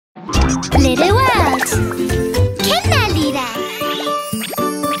Little World. Kinderlieder.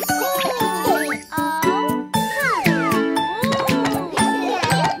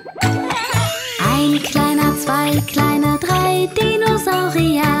 Ein kleiner, zwei kleine, drei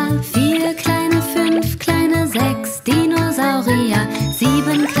Dinosaurier. 4 kleine, 5 kleine, 6 Dinosaurier.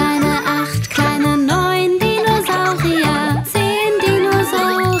 7 kleine, 8 kleine, 9 Dinosaurier. 10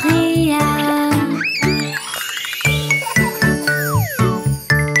 Dinosaurier.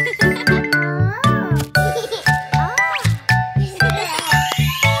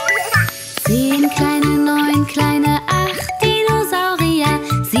 10 kleine, 9 kleine, 8 Dinosaurier.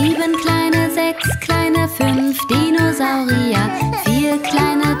 7 kleine, 6 kleine, 5 Dinosaurier. 4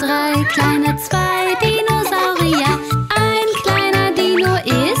 kleine, 3 kleine, 2 Dinosaurier. Ein kleiner Dino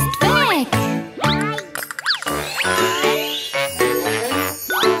ist weg.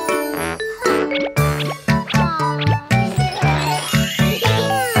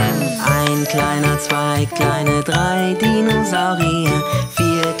 Ein kleiner, zwei kleine, 3 Dinosaurier.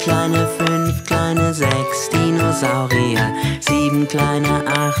 4 kleine, 5 kleine, 6 Dinosaurier. 7 kleine,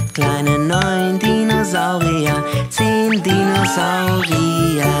 8 kleine, 9 Dinosaurier. 10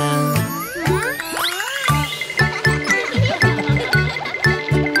 Dinosaurier.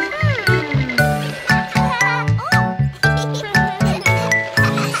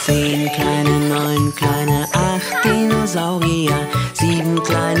 10 kleine, 9 kleine, 8 Dinosaurier. 7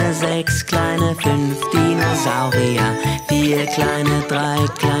 kleine, 6 kleine, 5 Dinosaurier. 4 kleine, 3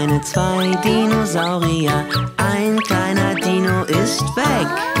 kleine, 2 Dinosaurier. Ein kleiner Dino ist weg.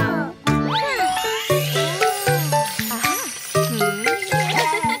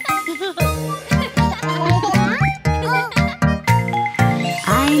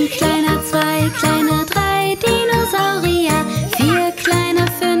 Ein kleiner, 2 kleine, 3 Dinosaurier. 4 kleine,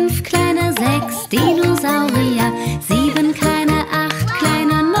 5 kleine, 6 Dinosaurier. 7 kleine, 8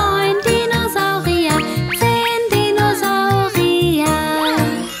 kleine, 9 Dinosaurier. 10 Dinosaurier.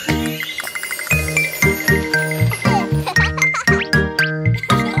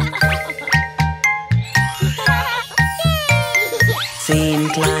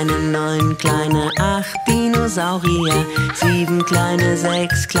 10 kleine, 9 kleine, 8 Dinosaurier. 7 kleine,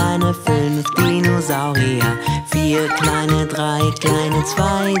 6 kleine, 5 Dinosaurier. 4 kleine, 3 kleine,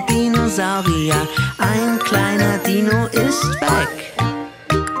 2 Dinosaurier. Ein kleiner Dino ist weg.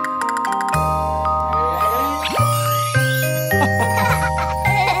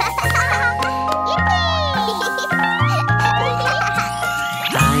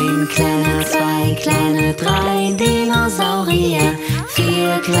 Ein kleiner, 2 kleine, 3 Dinosaurier.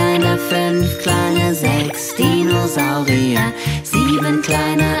 4 kleine, 5 kleine, 6 Dinosaurier. 7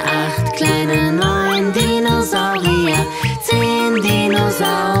 kleine, 8 kleine, 9 Dinosaurier. 10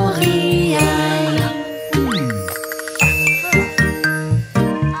 Dinosaurier.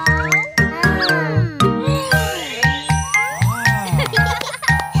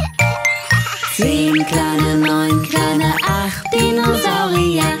 10 kleine, 9 kleine, 8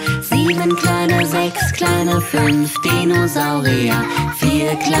 Dinosaurier. 7 kleine, 6 kleine, 5 Dinosaurier.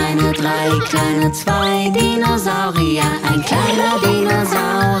 4 kleine, 3 kleine, 2 Dinosaurier. Ein kleiner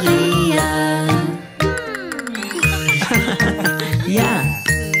Dinosaurier. Ja.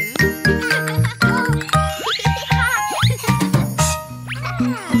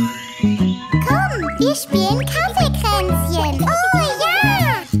 Komm, wir spielen Kaffeekränzchen. Oh ja!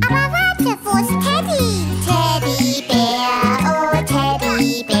 Aber warte, wo ist Teddy? Teddybär, oh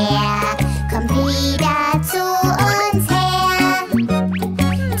Teddybär, komm wieder zu uns her.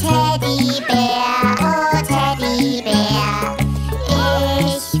 Teddybär, oh Teddybär,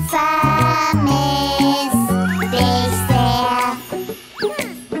 ich vermiss dich sehr.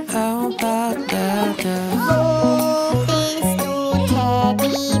 How about that? Wo bist du,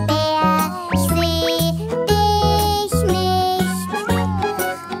 Teddybär? Ich seh dich nicht.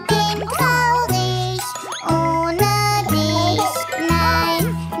 Bin traurig ohne dich. Nein,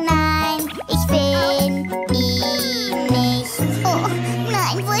 nein, ich find ihn nicht. Oh,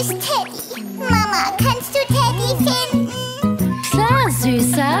 nein, wo ist Teddy? Mama, kannst du Teddy finden? Klar,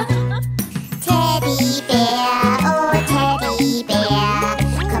 Süßer. Teddybär, oh Teddybär,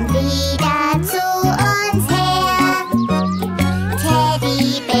 komm wieder zu uns her.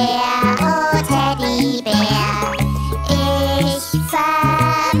 Teddybär, oh Teddybär, ich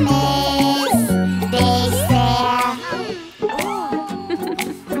vermiss dich sehr.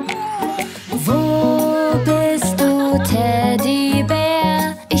 Wo bist du, Teddybär?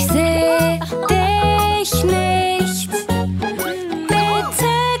 Ich seh dich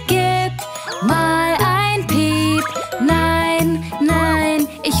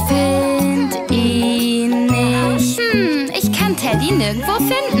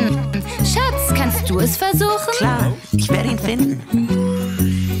Schatz, kannst du es versuchen? Klar, ich werde ihn finden.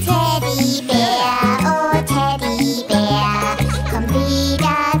 Teddybär, oh Teddybär, komm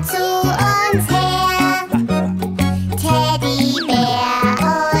wieder zu uns her. Teddybär,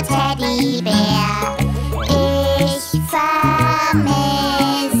 oh Teddybär, ich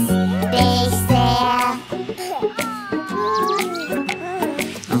vermiss dich sehr.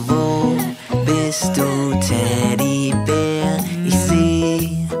 Wo bist du, Teddybär? Ich seh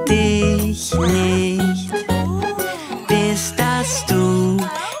dich nicht. Bist das du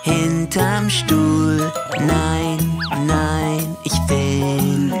hinterm Stuhl? Nein, nein, ich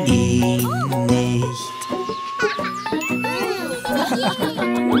will ihn nicht.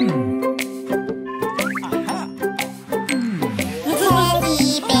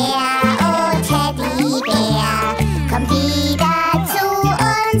 Teddybär, oh Teddybär, komm wieder zu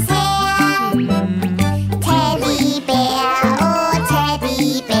uns her. Teddybär, oh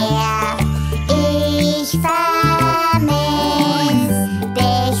Teddybär, ich vermiss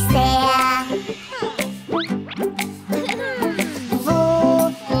dich sehr. Wo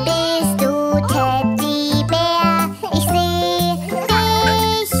bist du, Teddybär? Ich seh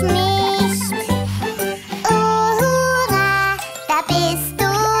dich nicht.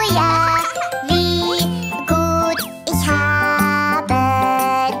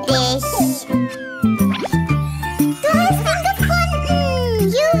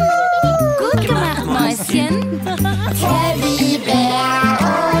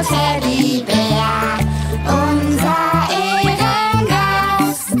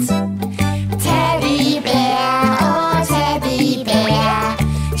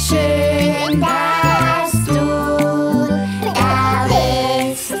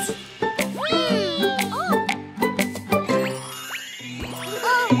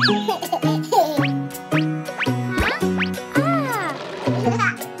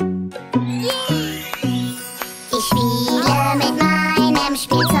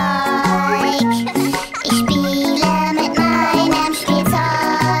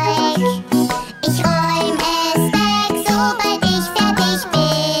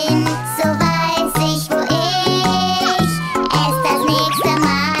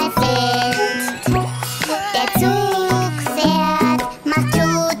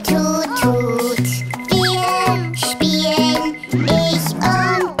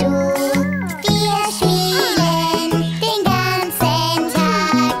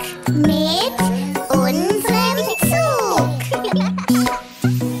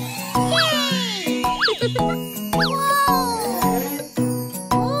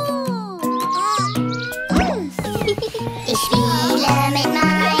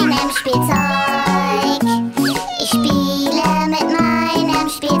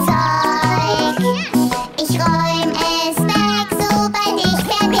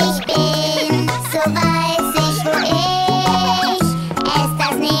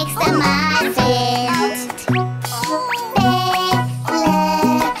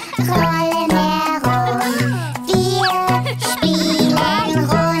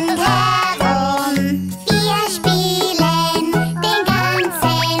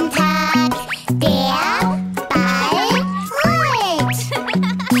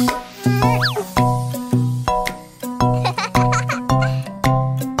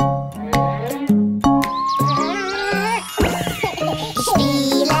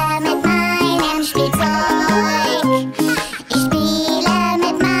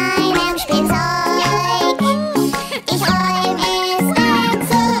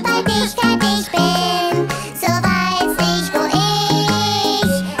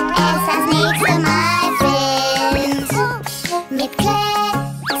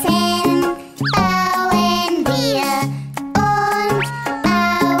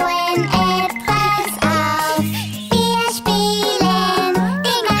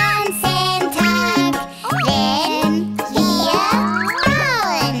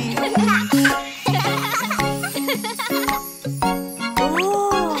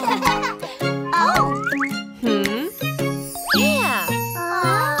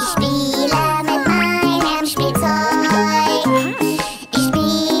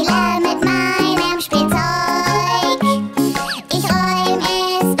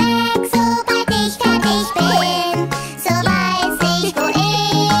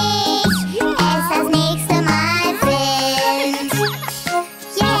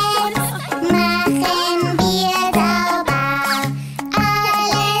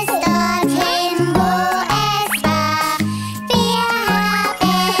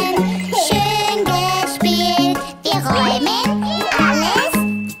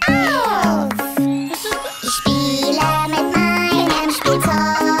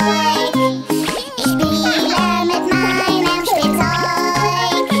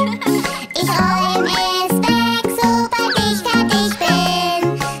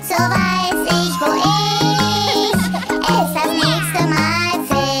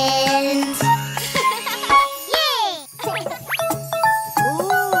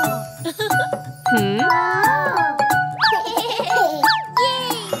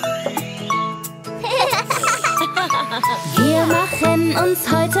 uns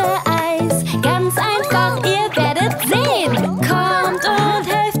heute Eis. Ganz einfach, ihr werdet sehen. Kommt und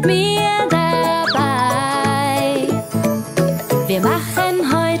helft mir dabei. Wir machen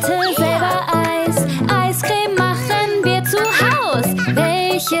heute selber Eis. Eiscreme machen wir zu Haus.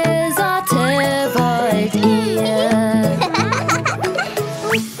 Welche Sorte wollt ihr?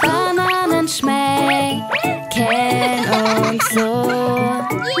 Bananen schmecken uns so.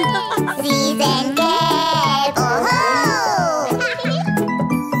 Sie sind gelb, oho!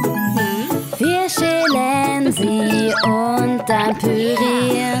 Wir schälen sie und dann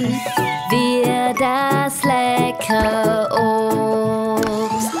pürieren wir das leckere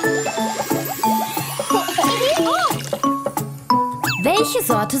Obst. Welche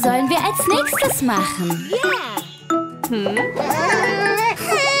Sorte sollen wir als nächstes machen?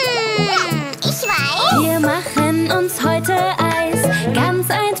 Ich weiß. Wir machen uns heute Eis. Ganz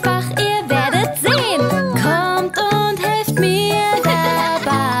einfach, ihr werdet sehen. Kommt und helft mir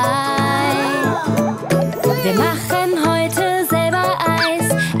dabei. Wir machen heute selber Eis.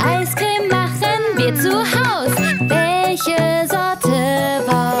 Eiscreme machen wir zu Haus. Welche Sorte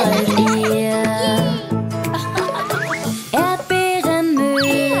wollt ihr? Erdbeeren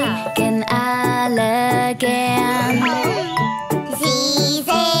mögen alle gern. Sie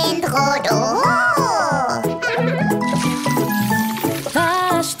sind rot, oho!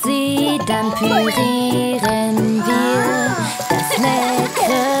 Wascht sie, dann pürieren wir das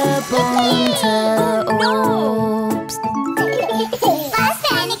leckere bunte Obst. Was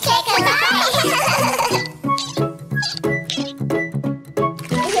für eine Kleckerei!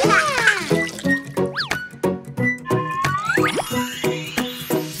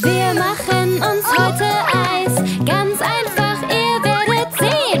 Wir machen uns heute Eis. Ganz einfach, ihr werdet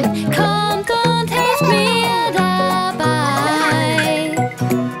sehen. Kommt und helft mir dabei.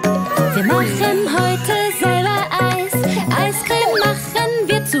 Wir machen heute selber Eis. Eiscreme machen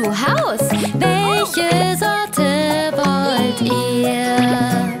wir zu Haus. Welche Sorte wollt ihr?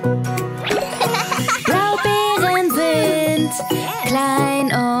 Blaubeeren sind klein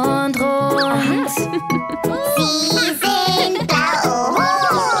und rund. Sie sind blau, oho!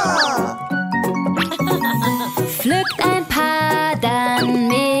 Pflückt ein paar, dann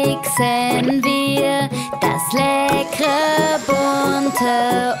mixen wir das leckere bunte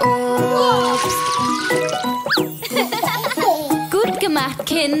Obst. Gut gemacht,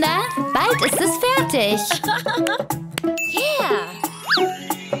 Kinder. Bald ist es fertig.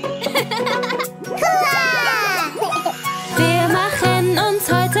 Wir machen uns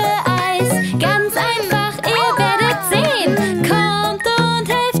heute Eis. Ganz einfach, ihr werdet sehen. Kommt und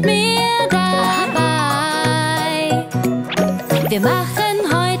helft mir dabei. Wir machen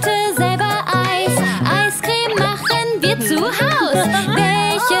heute selber Eis. Eiscreme machen wir zu Haus.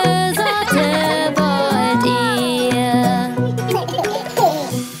 Welche Sorte wollt ihr?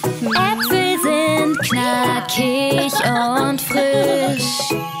 Äpfel sind knackig und frisch.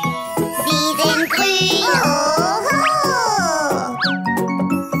 Sie sind grün, oho!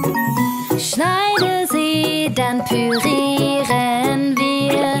 Schneide sie, dann pürieren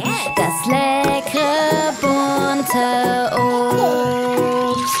wir das leckere bunte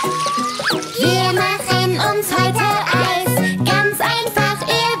Obst. Wir machen uns heute Eis. Ganz einfach,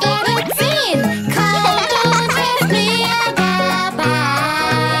 ihr werdet sehen. Kommt und helft mir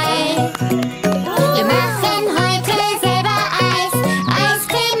dabei. Wir machen heute selber Eis.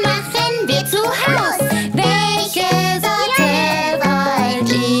 Eiscreme machen wir zu Haus. Welche Sorte wollt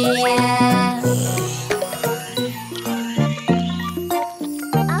ihr?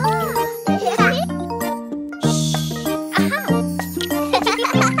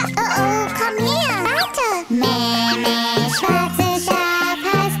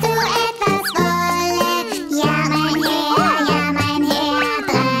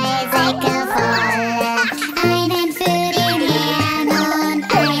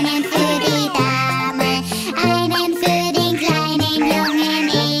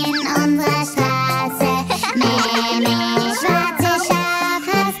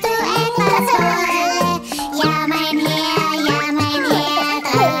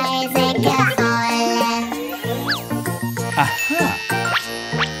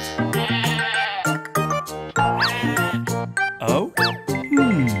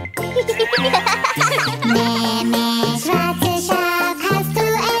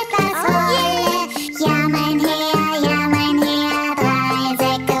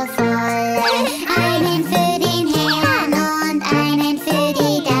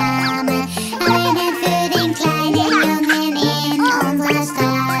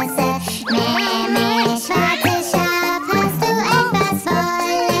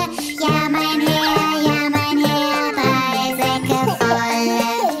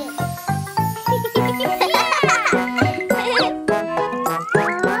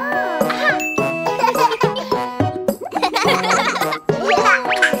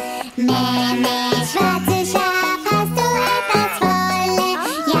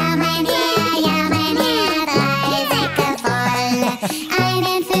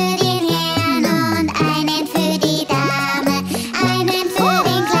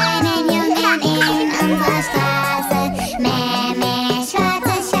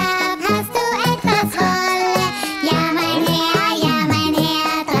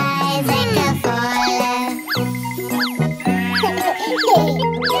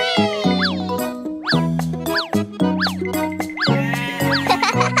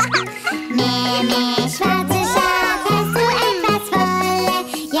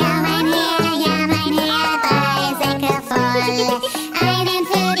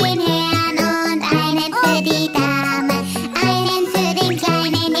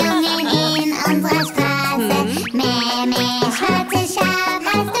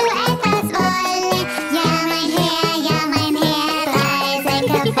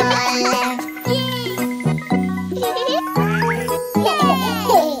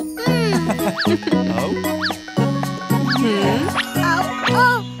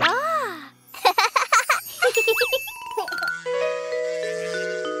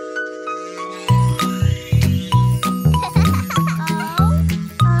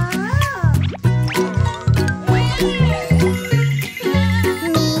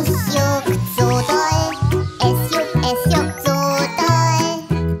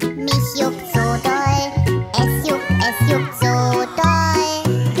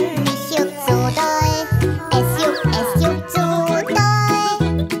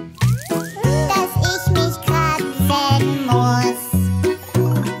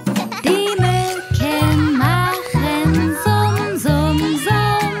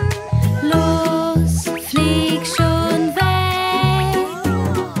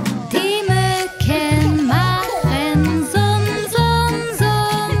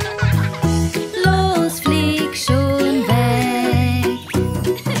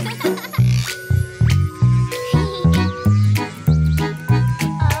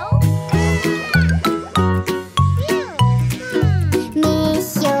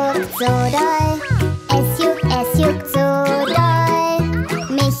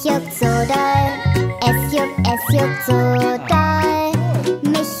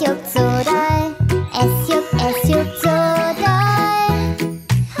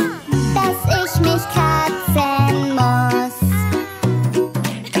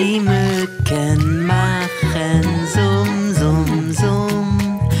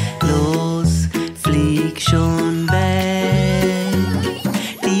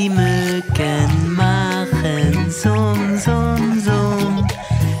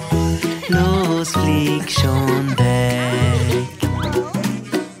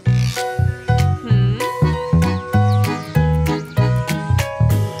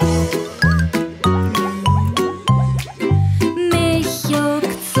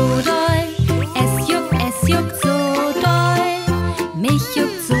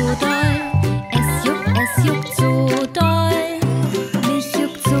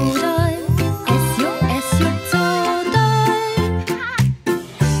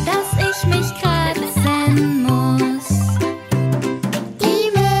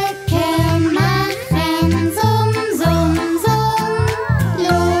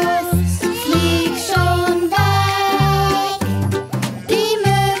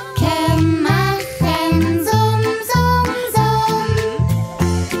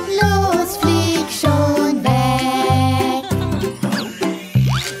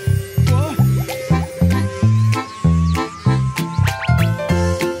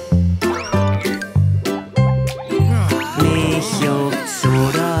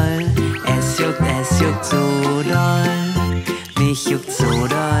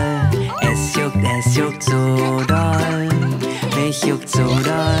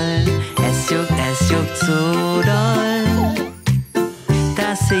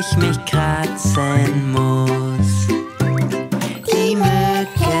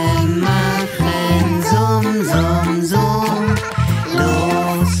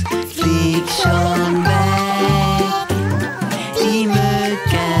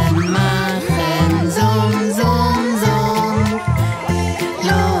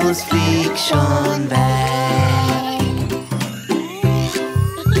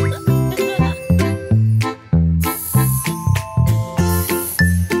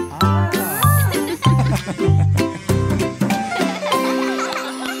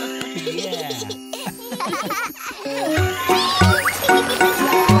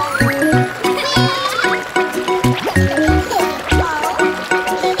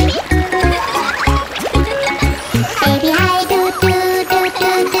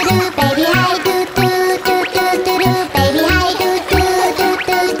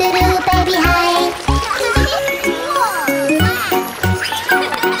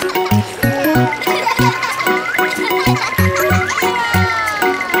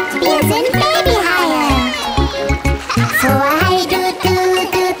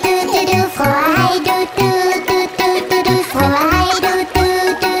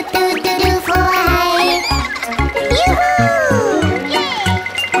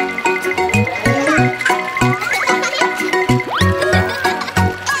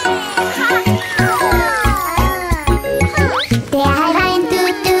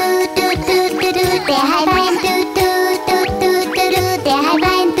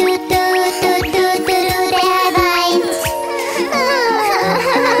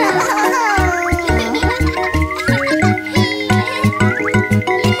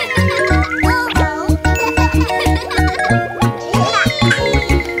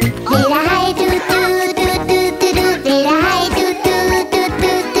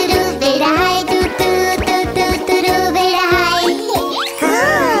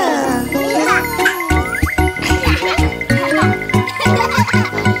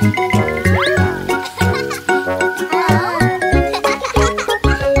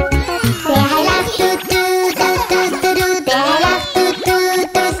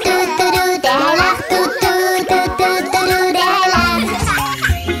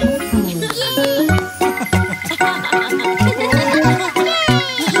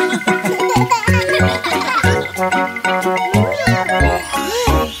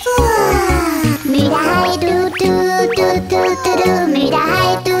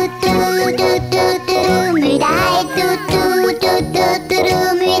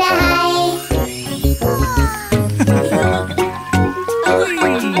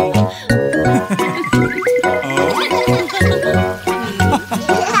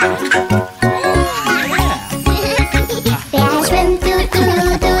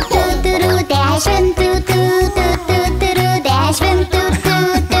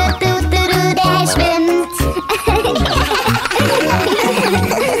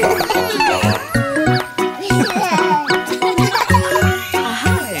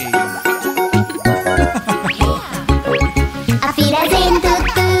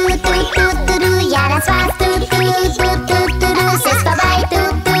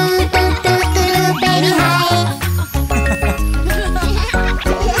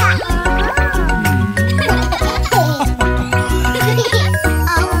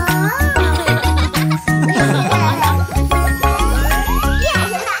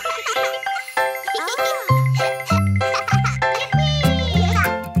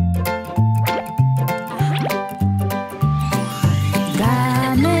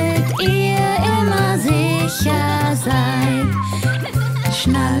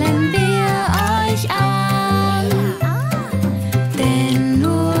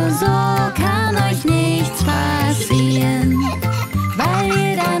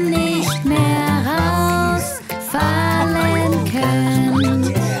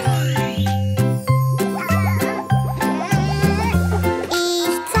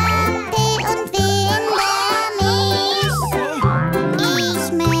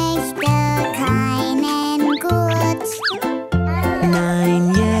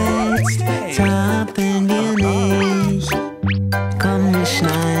 wir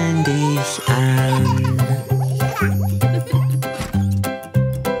schnallen dich an.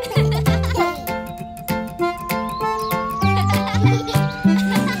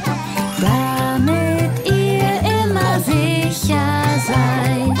 Damit ihr immer sicher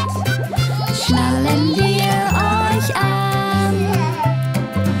seid, schnallen wir euch an.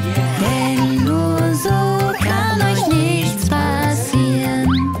 Denn nur so kann euch nichts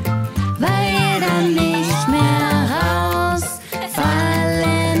passieren, weil ihr dann nicht mehr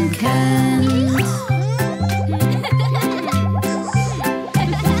rausfallen könnt.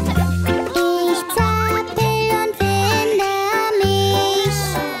 Ich zappel und winde mich.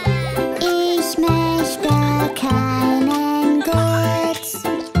 Ich möchte keinen Gut.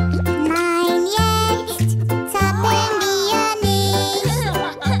 Nein, jetzt zappeln wir nicht.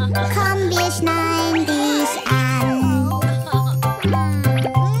 Komm, wir schnallen dich an.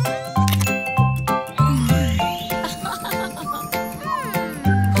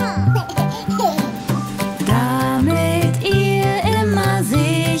 Damit ihr immer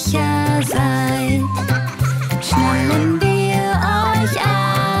sicher seid, schnallen wir euch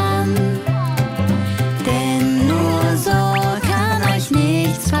an. Denn nur so kann euch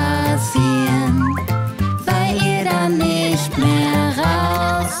nichts passieren, weil ihr dann nicht mehr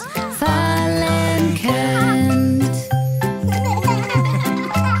rausfallen könnt.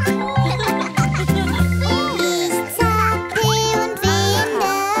 Ich zappel und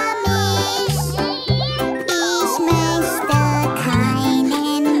winde mich. Ich möchte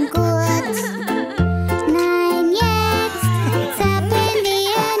keinen Gut. Nein, jetzt zappeln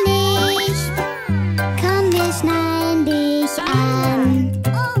wir nicht. Komm, wir schnallen dich an.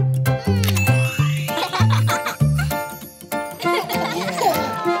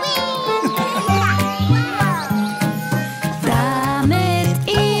 Damit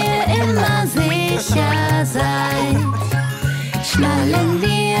ihr immer sicher seid, schnallen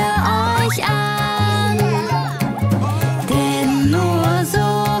wir euch an. Denn nur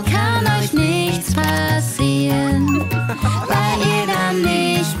so kann euch nichts passieren, weil ihr dann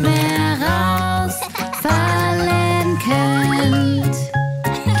nicht mehr rausfallen könnt.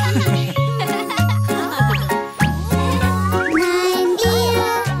 Nein, wir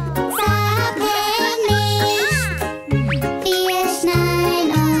zappeln nicht. Wir schnallen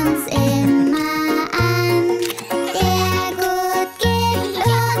uns immer an. Der Gut gibt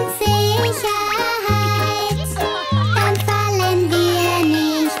uns Sicherheit. Dann fallen wir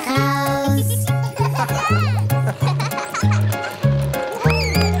nicht raus.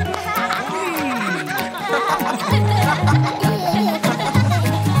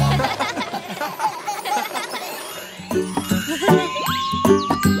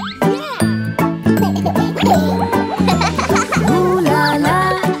 Hulala,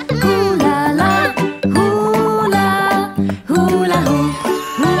 hulala, hula, hula hoop,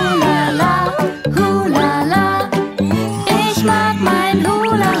 hulala, hulala. Ich mag mein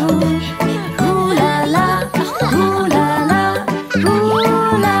Hula Hoop. Hulala, hulala,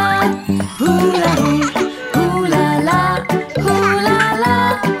 hula, hula hoop, hulala, hulala.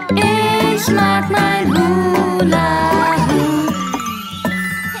 Ich mag mein Hula Hoop.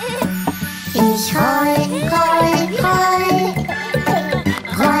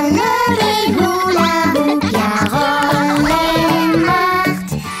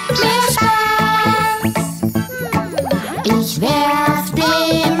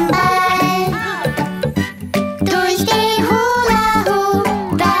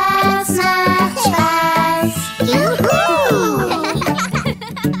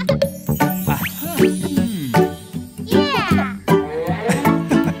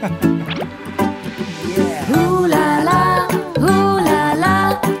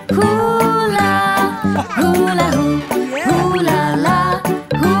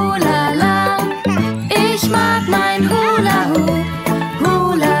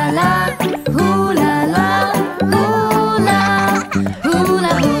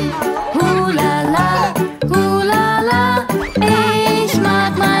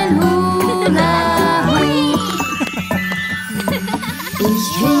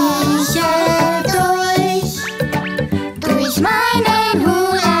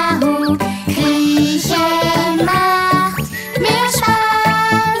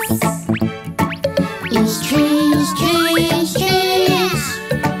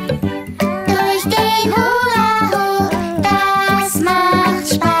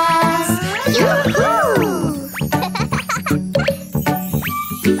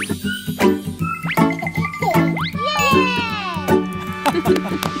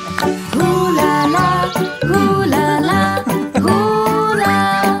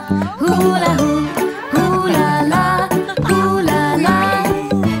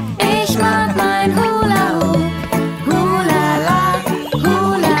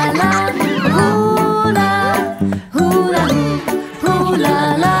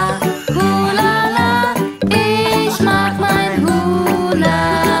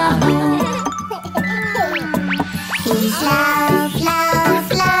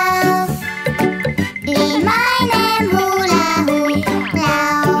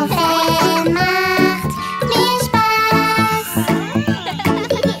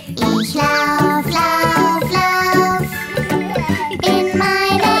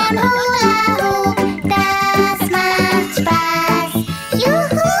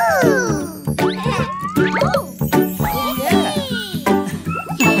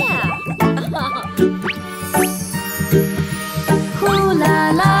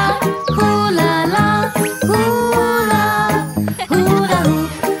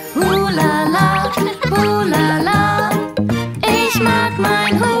 mag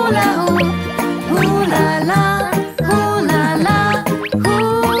mein Hula Hoop. Hula la, hula la,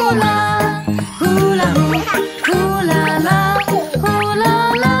 hula. Hula Hoop, hula la, hula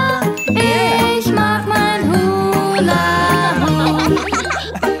la. Ich mag mein Hula Hoop.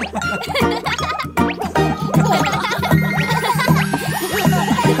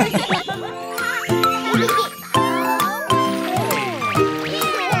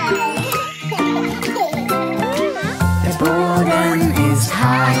 Der Boden ist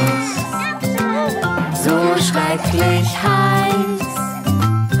heiß, so schrecklich heiß.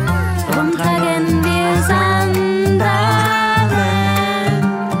 Drum tragen wir Sandalen.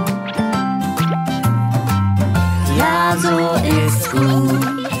 Ja, so ist's gut.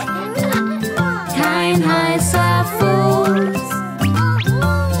 Kein heißer Fuß.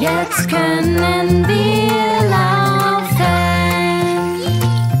 Jetzt können wir laufen.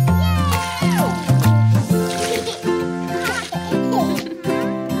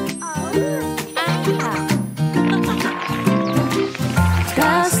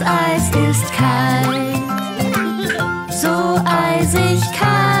 Das Eis ist kalt, so eisig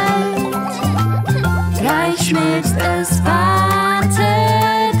kalt. Gleich schmilzt es,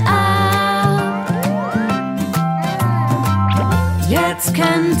 wartet ab. Jetzt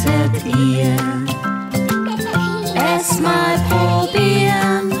könntet ihr es mal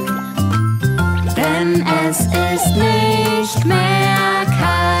probieren, denn es ist nicht mehr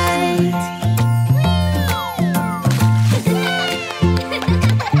kalt.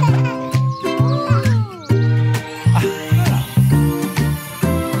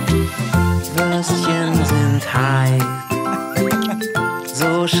 Würstchen sind heiß,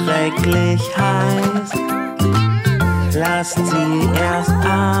 so schrecklich heiß. Lasst sie erst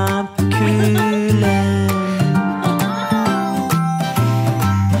abkühlen.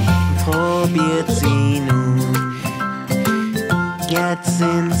 Probiert sie nun, jetzt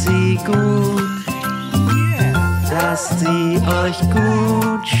sind sie gut. Lasst sie euch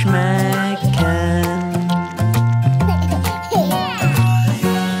gut schmecken.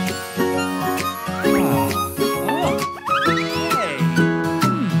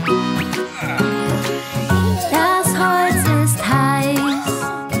 Das Holz ist heiß,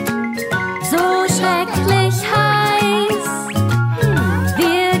 so schrecklich heiß.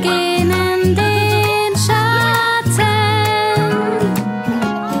 Wir gehen in den Schatten.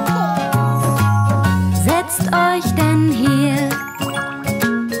 Setzt euch denn hier,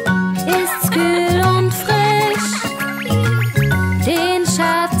 ist's kühl und frisch. Den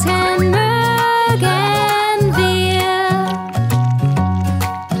Schatten mögen wir.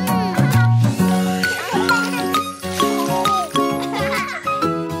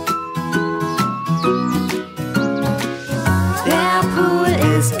 Der Pool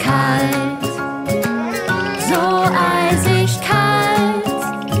ist kalt, so eisig kalt.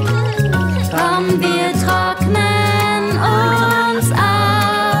 Komm, wir trocknen uns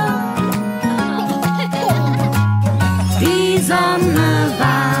ab. Die Sonne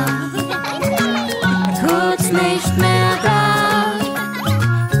war kurz nicht mehr da.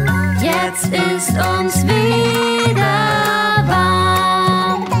 Jetzt ist uns wieder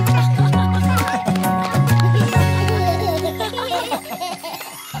warm.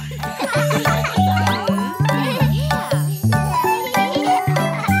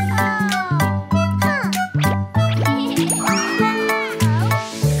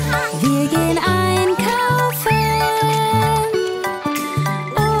 Wir gehen einkaufen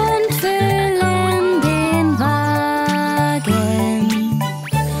und füllen den Wagen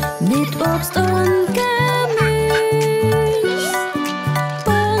mit Obst und Gemüse.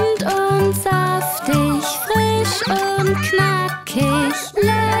 Bunt und saftig, frisch und knackig,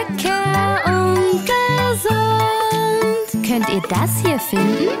 lecker und gesund. Könnt ihr das hier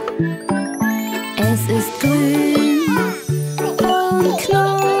finden? Es ist grün und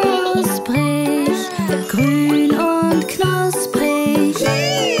knusprig, grün und knusprig.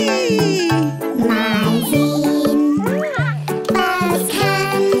 Mal sehen, was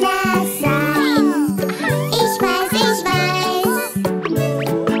kann das sein? Ich weiß, es ist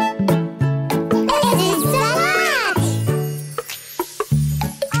Salat.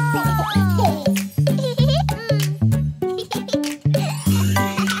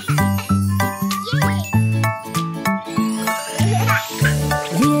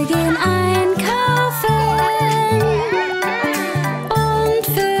 Wir gehen einkaufen und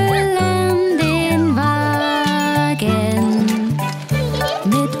füllen den Wagen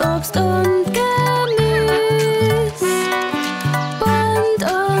mit Obst und Gemüse. Bunt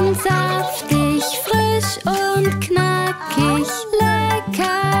und saftig, frisch und knackig,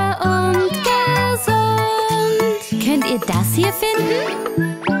 lecker und gesund. Könnt ihr das hier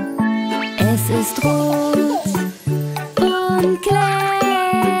finden? Es ist rot und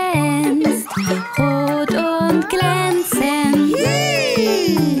glänzt, rot und glänzend.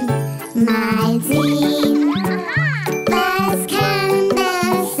 Mal sehen, was kann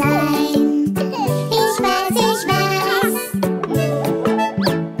das sein? Ich weiß, es ist eine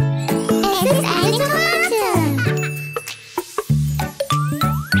Tomate.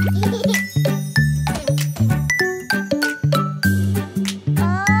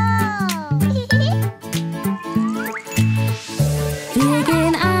 Wir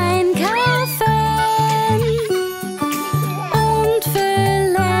gehen einkaufen und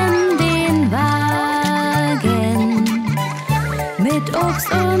füllen den Wagen mit Obst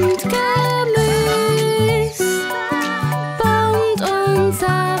und Gemüse, bunt und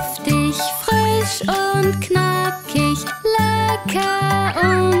saftig, frisch und knackig, lecker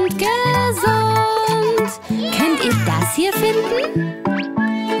und gesund. Könnt ihr das hier finden?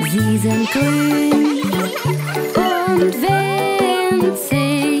 Sie sind grün und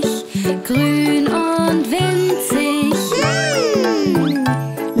winzig, grün und winzig.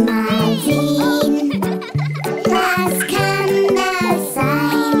 Mal sehen, was kann das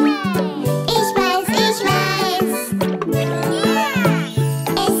sein? Ich weiß, es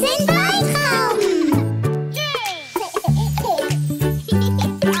sind Weintrauben.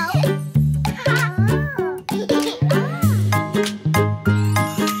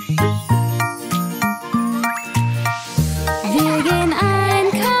 Wir gehen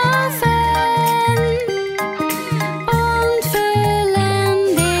einkaufen und füllen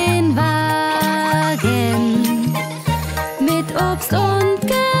den Wagen mit Obst und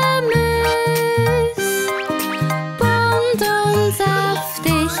Gemüse, bunt und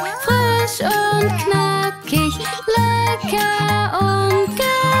saftig, frisch und knackig, lecker und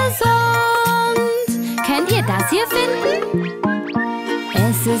gesund. Könnt ihr das hier finden?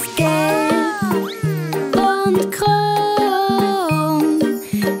 Es ist gelb und krumm,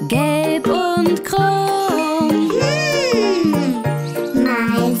 gelb und krumm.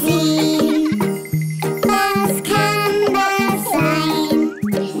 Mal sehen, was kann das sein?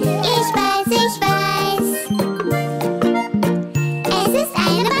 Ich weiß, es ist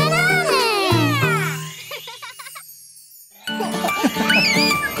eine Banane.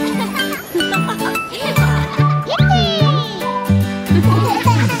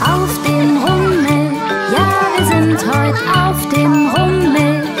 Auf dem Rummel, ja, wir sind heute auf dem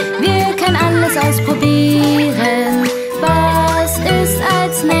Rummel. Wir können alles ausprobieren. Was ist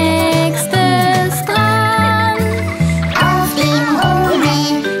als nächstes dran? Auf dem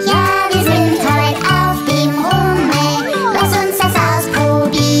Rummel, ja, wir sind heute auf dem Rummel. Lass uns das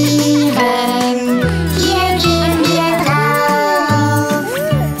ausprobieren. Hier gehen wir drauf.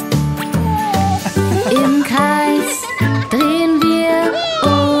 Im Kreis drehen wir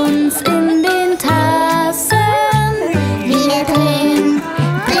uns in den Tassen. Wir drehen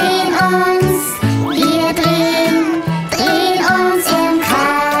uns im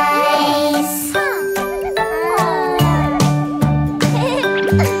Kreis.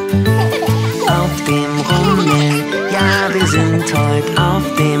 Auf dem Rummel, ja, wir sind heute auf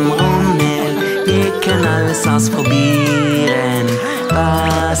dem Rummel. Wir können alles ausprobieren.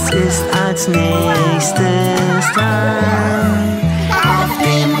 Was ist als nächstes dran? Auf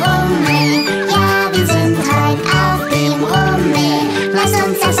dem Rummel, ja, wir sind heute auf dem Rummel. Lass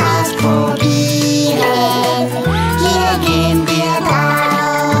uns das ausprobieren. Hier gehen wir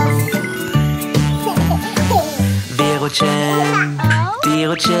drauf. Wir rutschen, die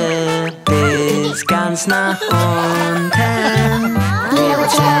Rutsche bis ganz nach unten. Wir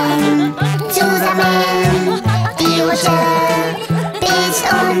rutschen zusammen, die Rutsche bis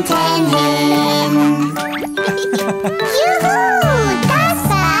unten hin. Juhu, das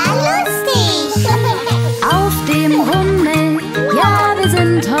war lustig. Auf dem Rummel, ja, wir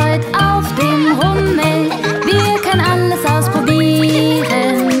sind heute auf dem Rummel. Wir können alles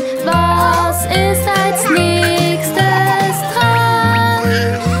ausprobieren. Was ist als nächstes dran?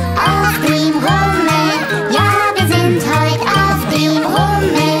 Auf dem Rummel, ja, wir sind heute auf dem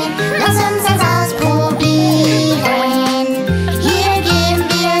Rummel. Lass uns das ausprobieren. Hier gehen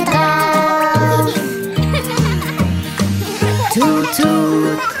wir drauf.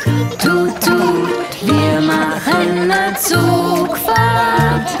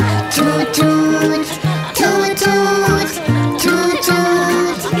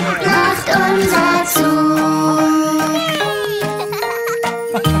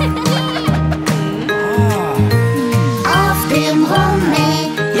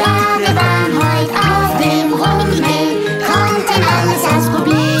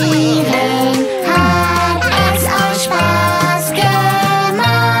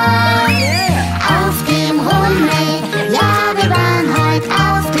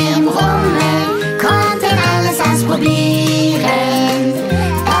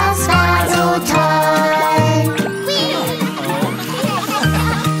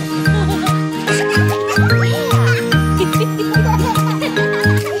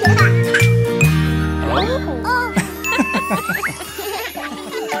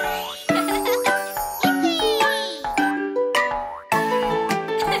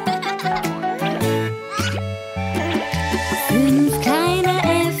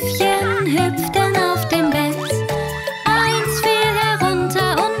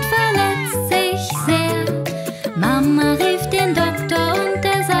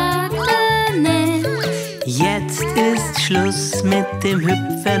 Jetzt ist Schluss mit dem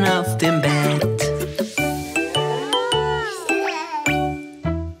Hüpfen auf dem Bett.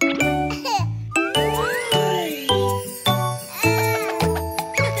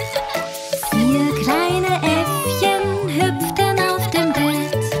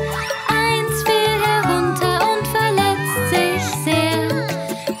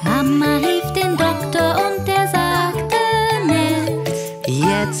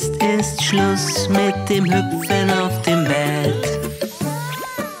 Schluss mit dem Hüpfen auf dem Bett.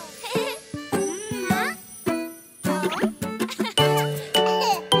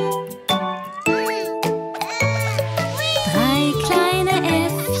 Drei kleine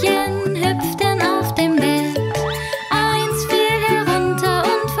Äffchen hüpften auf dem Bett. Eins fiel herunter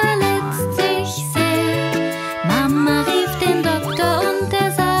und verletzt sich sehr. Mama rief den Doktor und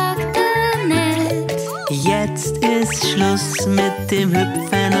der sagte nett: Jetzt ist Schluss mit dem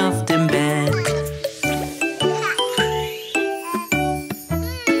Hüpfen auf dem Bett.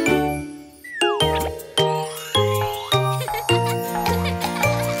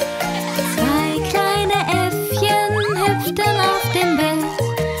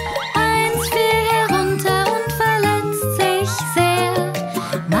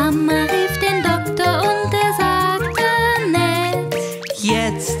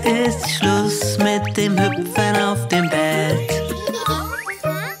 Dem Hüpfen auf dem Bett.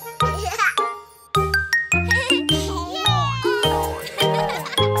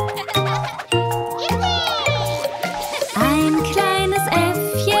 Ein kleines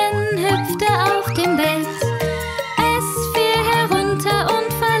Äffchen hüpfte auf dem Bett. Es fiel herunter und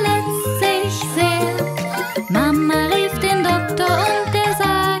verletzt sich sehr. Mama rief den Doktor und der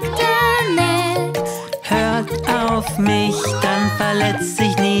sagte nett: Hört auf mich, dann verletzt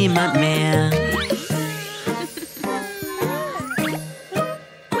sich niemand mehr.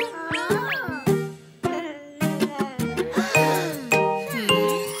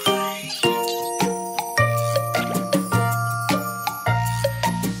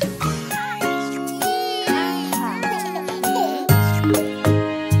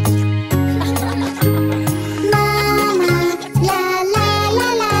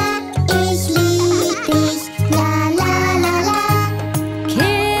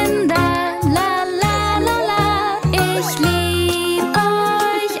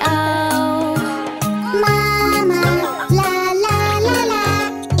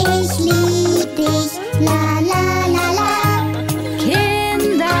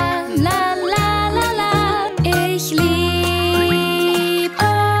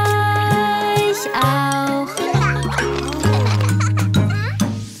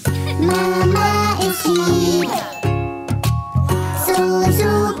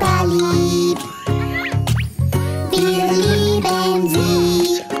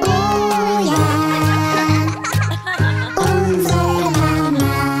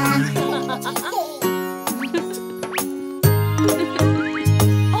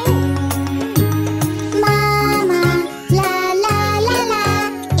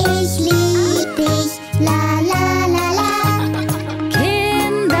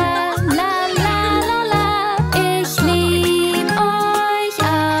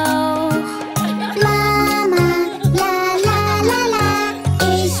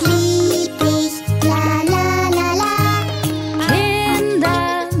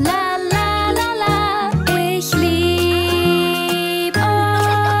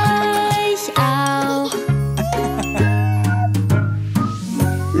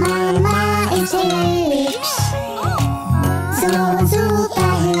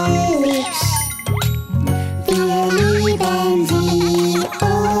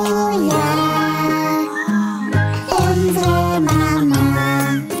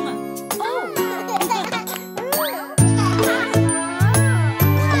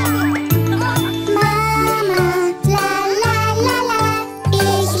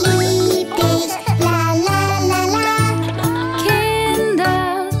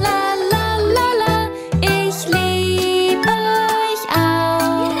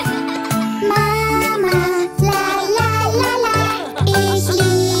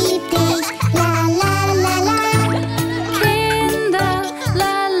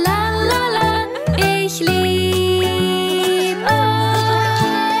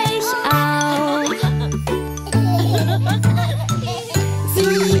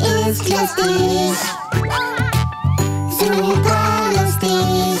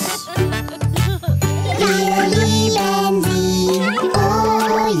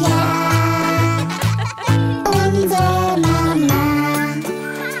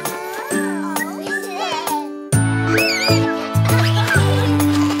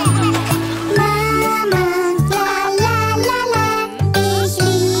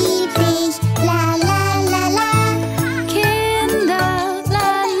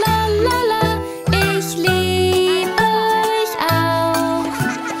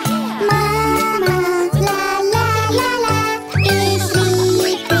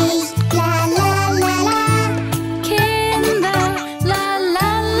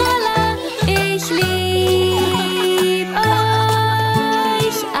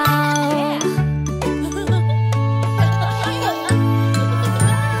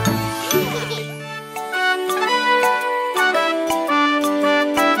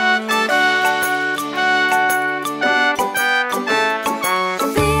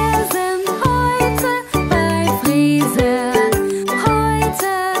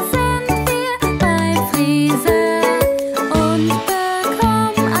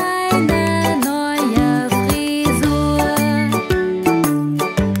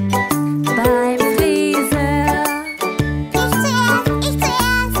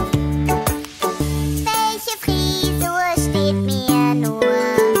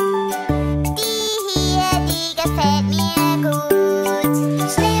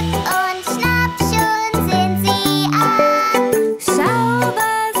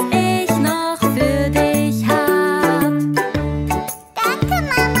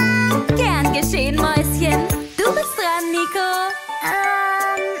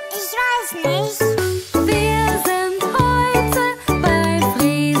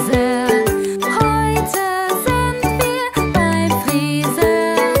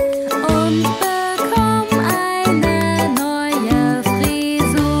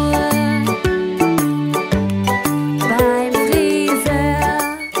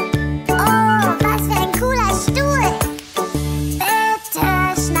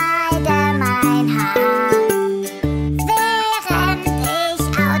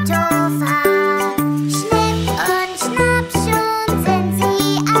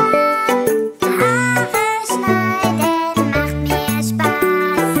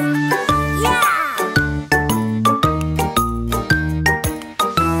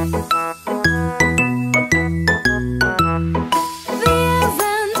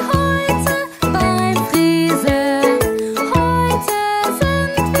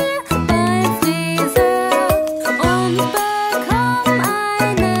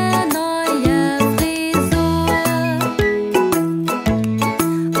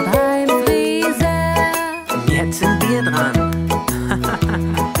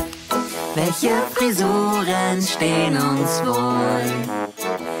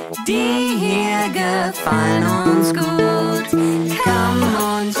 Die hier gefallen uns gut. Komm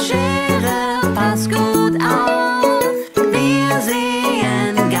und Schere, pass gut auf. Wir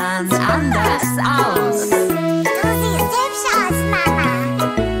sehen ganz anders aus. Du siehst hübsch aus, Mama.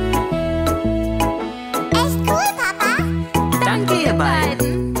 Echt cool, Papa. Danke, ihr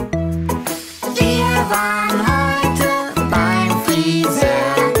beiden. Wir waren heute beim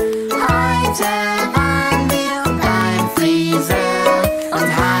Friseur. Heute waren wir beim Friseur und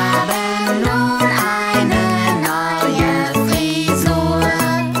haben nun eine neue Frisur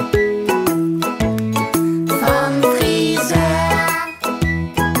vom Friseur.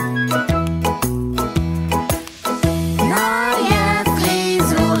 Neue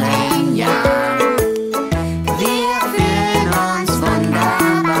Frisuren, ja. Wir fühlen uns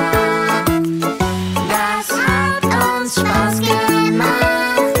wunderbar. Das hat uns Spaß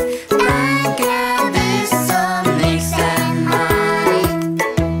gemacht. Danke, bis zum nächsten Mal.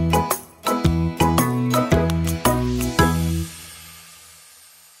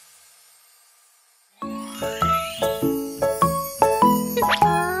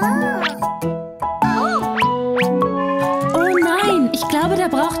 Oh nein, ich glaube, da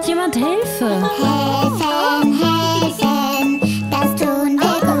braucht jemand Hilfe. Helfen, helfen, das tun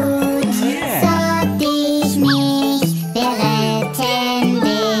wir gut. Sorg dich nicht, wir retten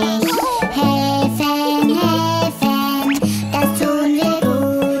dich. Helfen, helfen, das tun wir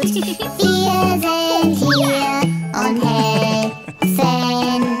gut. Wir sind hier und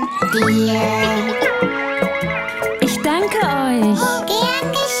helfen dir. Ich danke euch. Gern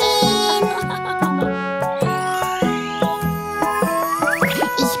geschehen.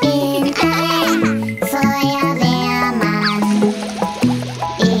 Ich bin ein Feuerwehrmann.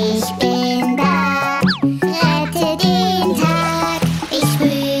 Ich bin da, rette den Tag. Ich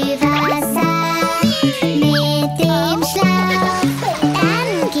sprüh Wasser mit dem Schlauch. Dann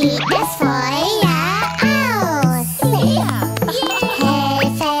geht das Feuer aus.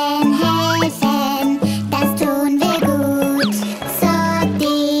 Helfen, helfen, das tun wir gut. Sorg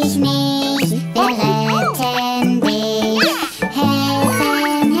dich nicht, wir retten dich.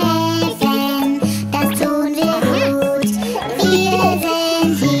 Helfen, helfen, das tun wir gut. Wir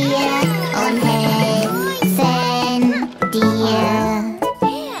sind hier und helfen dir.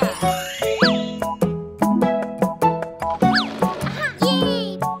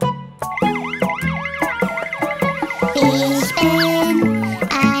 Ich bin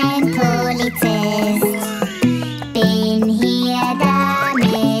ein Polizist, bin hier,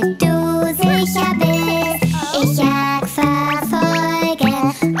 damit du sicher bist. Ich jag, verfolge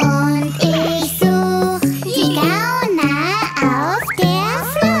und ich such die Gauner auf der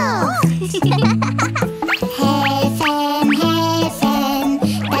Flucht. Helfen, helfen,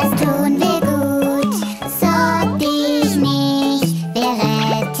 das tun wir gut. Sorg dich nicht, wir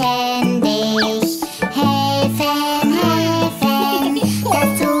retten dich. Helfen, helfen, das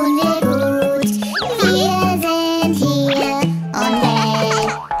tun wir gut. Wir sind hier und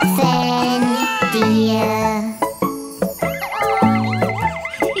helfen dir.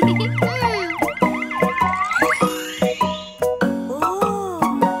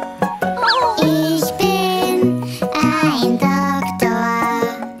 Ich bin ein Doktor.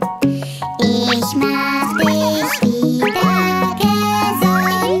 Ich mach dich wieder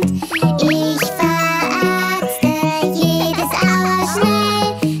gesund. Ich verarzte jedes Auer schnell,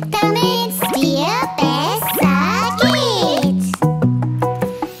 damit's dir besser geht.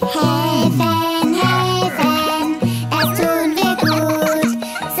 Helfen, helfen, das tun wir gut.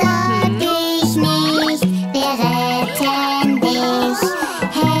 Sorg dich nicht, wir retten dich.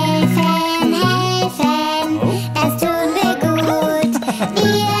 Helfen, helfen, das tun wir gut.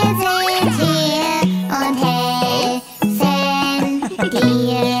 Wir sind hier und helfen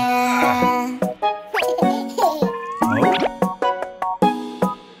dir.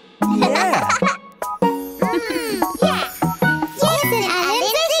 Wir sind alle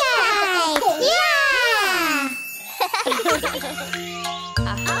in Sicherheit. Ja!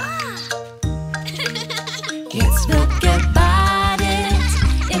 Jetzt wird gebadet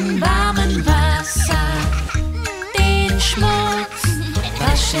im warmen Wasser. Den Schmutz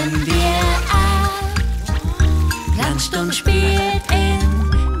waschen wir ab. Planscht und spielt in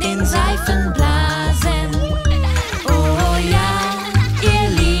den Seifenblasen. Oh ja, ihr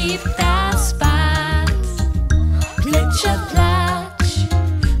liebt das Bad. Plitscheplatsch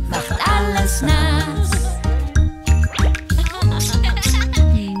macht alles nass.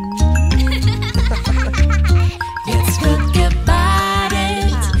 Jetzt wird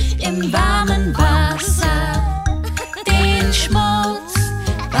gebadet im warmen Wasser. Den Schmutz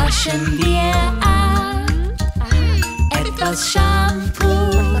waschen wir ab. Etwas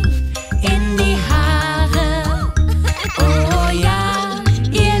Shampoo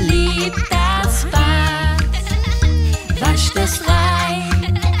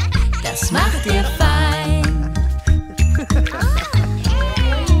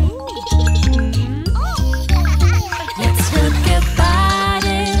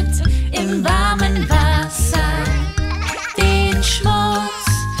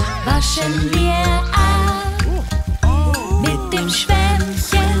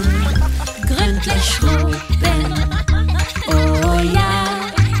schrubben. Oh ja,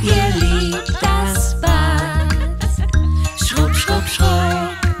 ihr liebt das Bad. Schrubb, schrubb,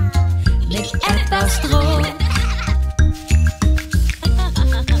 schrubb, mit etwas Druck.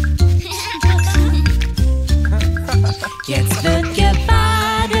 Jetzt wird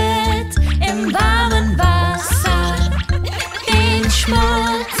gebadet im warmen Wasser. Den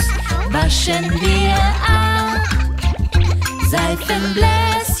Schmutz waschen wir ab.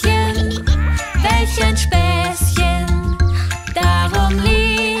 Seifenbläschen, welch ein Späßchen. Darum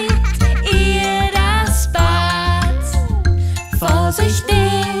liebt ihr das Bad.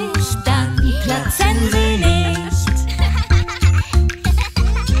 Vorsichtig, dann platzen sie nicht.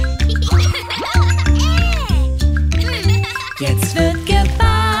 Jetzt wird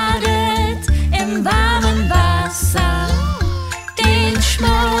gebadet im warmen Wasser. Den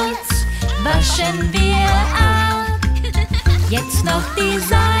Schmutz waschen wir ab. Jetzt noch die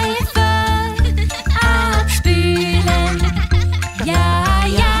Seife abspülen. Ja,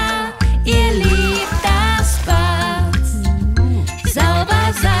 ja, ihr liebt das Bad.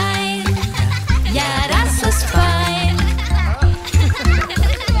 Sauber sein, ja, das ist fein.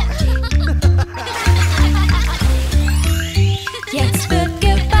 Jetzt wird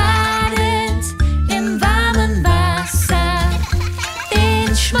gebadet im warmen Wasser.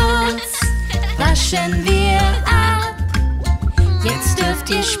 Den Schmutz waschen wir ab. Jetzt dürft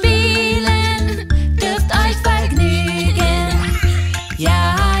ihr spielen, dürft euch vergnügen.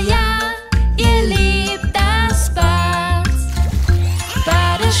 Ja, ja, ihr liebt das Bad.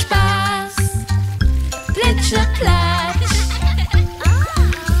 Badespaß, Plitscheplatsch.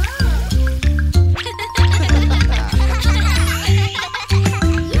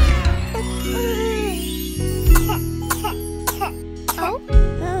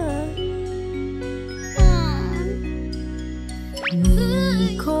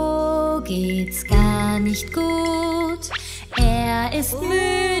 Niko geht's gar nicht gut. Er ist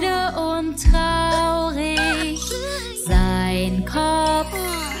müde und traurig. Sein Kopf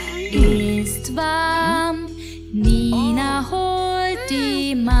ist warm. Nina holt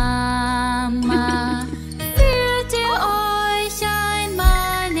die Mama. Fühlt ihr euch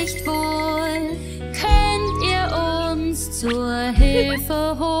einmal nicht wohl? Könnt ihr uns zur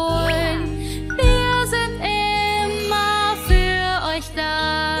Hilfe holen? Wir sind immer für euch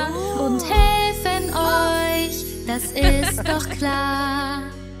da und helfen euch, das ist doch klar.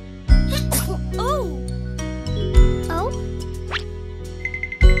 Oh. Oh.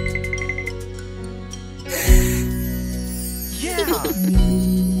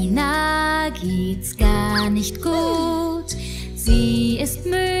 Nina geht's gar nicht gut. Sie ist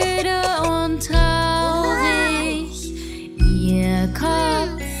müde und traurig. Ihr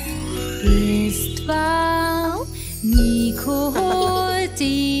Kopf ist warm. Niko holt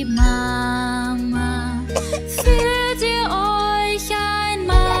die Mama. Fühlt ihr euch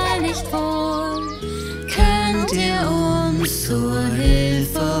einmal nicht wohl? Könnt ihr uns zur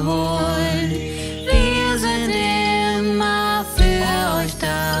Hilfe holen? Wir sind immer für euch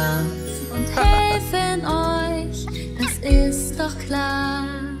da und helfen euch, das ist doch klar.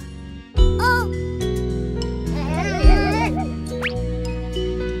 Oh.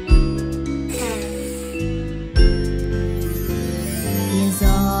 Wir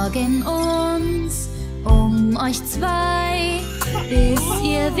sorgen uns um euch zwei, bis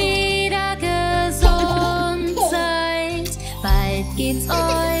ihr wieder gesund seid. Bald geht's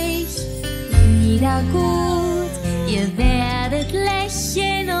euch wieder gut. Ihr werdet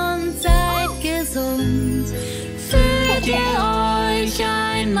lächeln und seid gesund. Fühlt ihr euch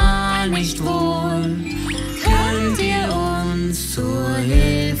einmal nicht wohl? Könnt ihr uns zur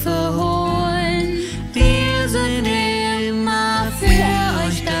Hilfe holen? Wir sind immer für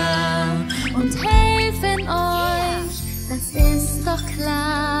euch da und helfen euch, das ist doch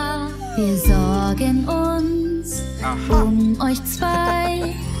klar. Wir sorgen uns um euch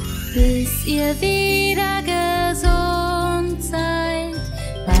zwei, bis ihr wieder gesund seid.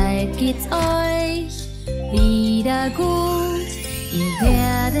 Bald geht's euch wieder gut. Ihr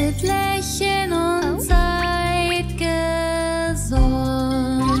werdet lächeln und seid gesund.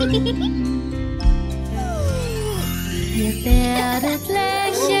 Ihr werdet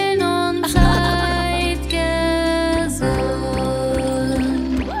lächeln und seid gesund.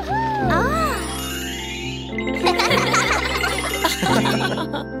 Ah.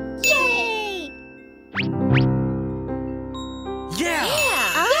 Yay! Yeah!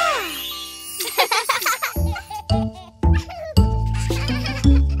 Ah.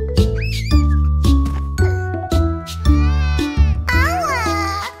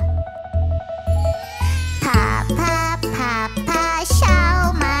 Papa, Papa, Schaf.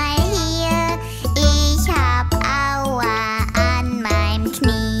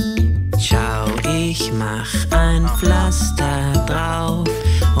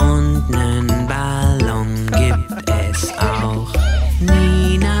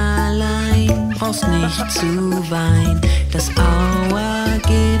 brauchst nicht zu weinen, das Aua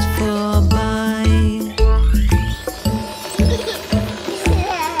geht vorbei.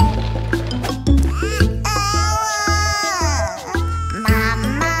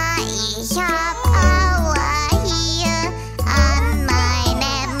 Mama, ich hab Aua hier, an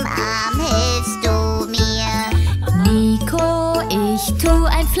meinem Arm hilfst du mir. Niko, ich tu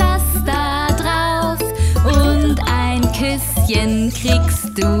ein Pflaster drauf und ein Küsschen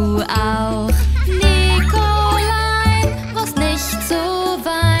kriegst du auch. Nikolein, brauchst nicht zu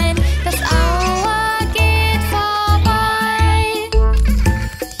weinen, das Aua geht vorbei.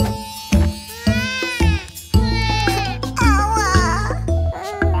 Aua!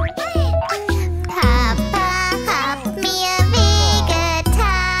 Papa hat mir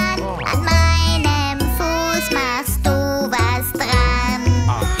wehgetan, an meinem Fuß machst du was dran.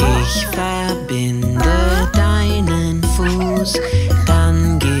 Ich verbinde deinen Fuß,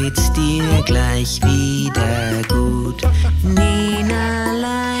 dann geht's dir gleich wieder gut.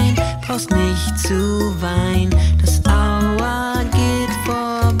 Ninalein, brauchst nicht zu weinen, das Aua geht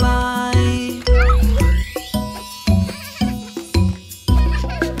vorbei.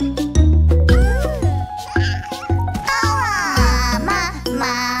 Mama,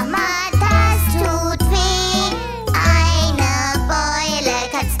 Mama, das tut weh. Eine Beule,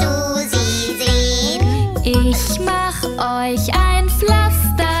 kannst du sie sehen? Ich mach euch ein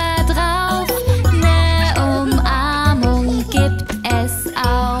Pflaster drauf, ne Umarmung gibt es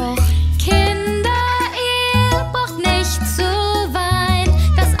auch. Kinder, ihr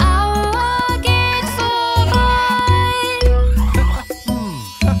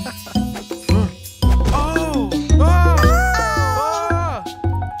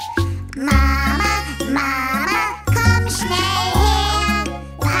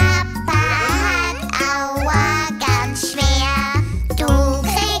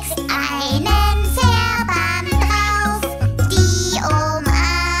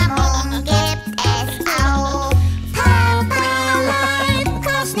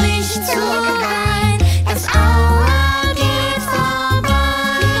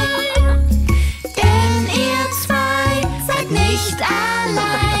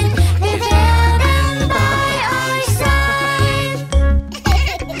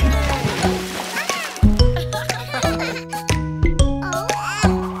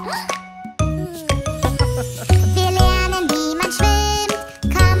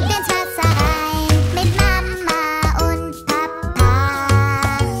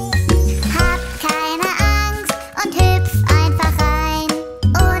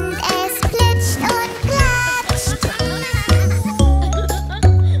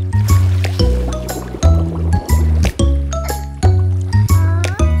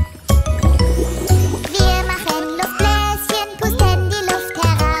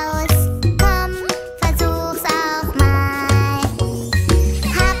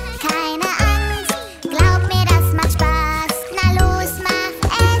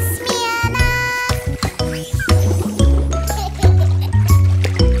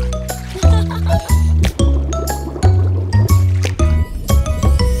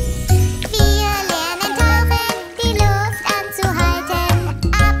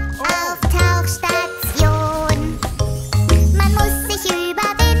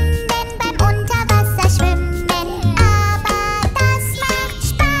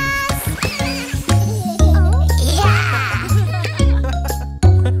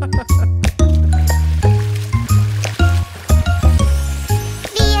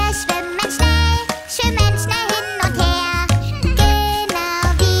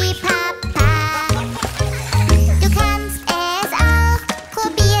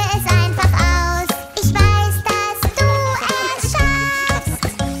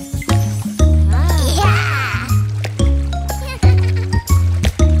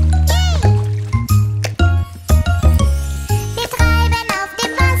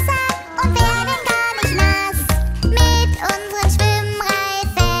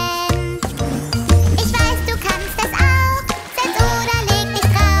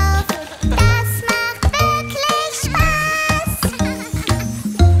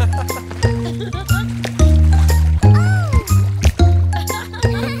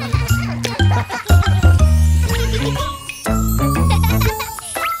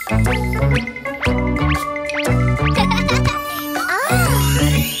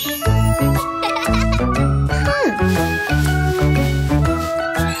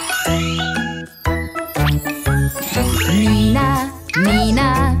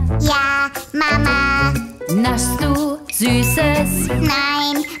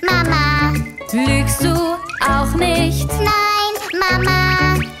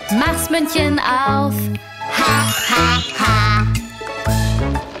mach's Mündchen auf. Ha, ha, ha.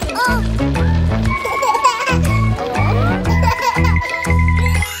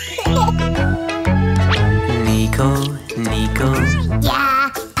 Niko, Niko, Ja,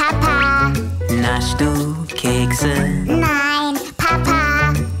 Papa. naschst du Kekse? Nein,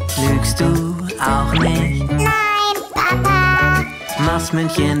 Papa. Lügst du auch nicht? Nein, Papa. Mach's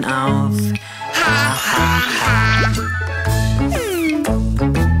Mündchen auf. Ha, ha, ha.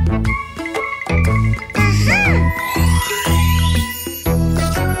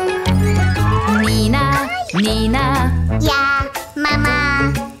 Nina, Nina, Ja,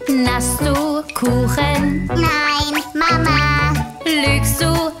 Mama. naschst du Kuchen? Nein, Mama. Lügst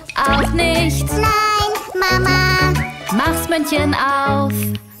du auch nicht? Nein, Mama. Mach's Mündchen auf.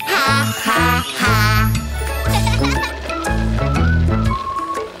 Ha, ha, ha.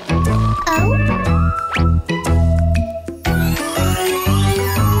 Oh.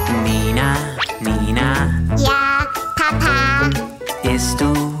 Nina, Nina, Ja, Papa. isst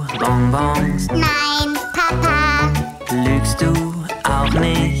du Bonbons? Nein, Papa. Lügst du auch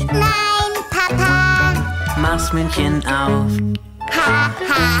nicht? Nein, Papa. Mach's Mündchen auf. Ha,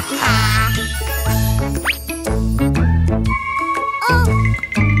 ha, ha.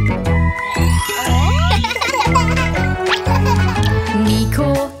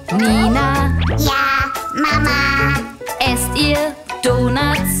 Niko, Nina, Ja, Mama. esst ihr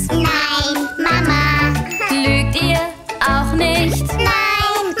Donuts? Nein, Mama. Lügt ihr auch nicht?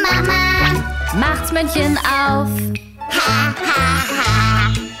 Nein, Mama. Macht's Mündchen auf. Ha, ha,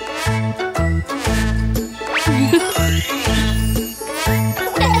 ha.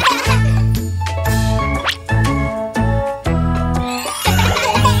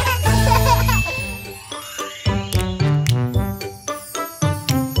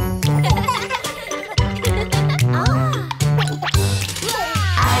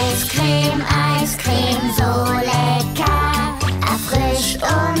 Eiscreme, Eiscreme, so lecker, erfrischt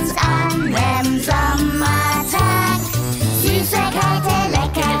uns an dem Sommertag. Süße, kalte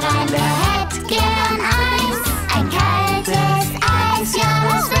Leckereien, wer hätt gern Eis? Ein kaltes Eis, ja,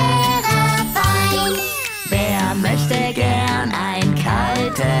 das wäre fein. Wer möchte gern ein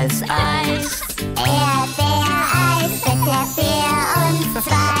kaltes Eis? Erdbeereis, bitte für uns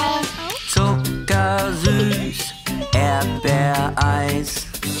zwei. Zuckersüß, Erdbeereis.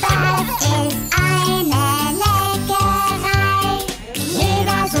 Das ist eine Leckerei.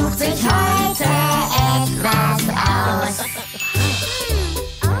 Jeder sucht sich heute etwas aus.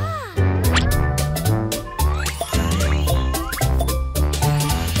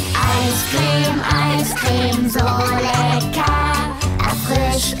 Eiscreme, Eiscreme, so lecker,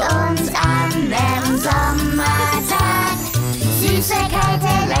 erfrischt uns an dem Sommertag. Süße,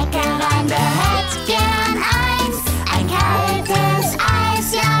 kalte Leckereien, wer hätt gern eins? Ein kaltes Eis,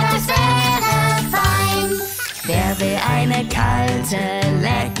 ja, das wäre fein. Wer will eine kalte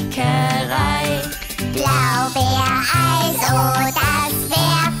Leckerei? Blaubeereis, oh, das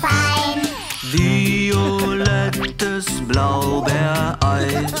wär fein. Violettes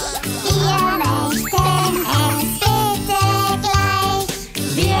Blaubeereis. Wir möchten es bitte gleich.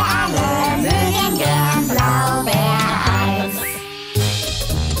 Wir alle mögen gern Blaubeereis.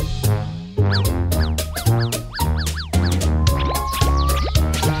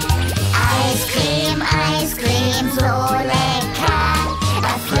 Eiscreme, Eiscreme, so lecker,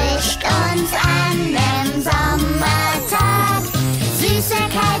 erfrischt uns an dem Sommertag. Süße,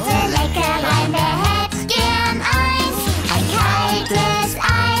 kalte Leckereien, wer hätt gern Eis? Ein kaltes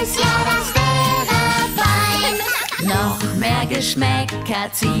Eis, ja, das wäre fein. Noch mehr Geschmäcker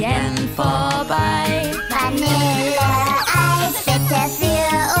ziehen vorbei. Vanilleeis, bitte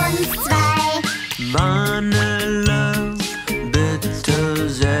für uns zwei. Vanille, bitte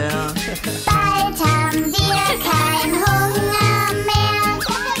sehr. Bald haben wir keinen Hunger mehr.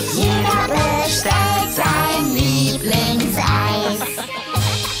 Jeder bestellt sein Lieblingseis.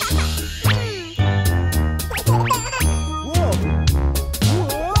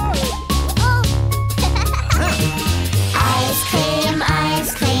 Eiscreme,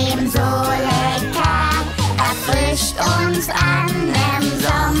 Eiscreme, so lecker, erfrischt uns an dem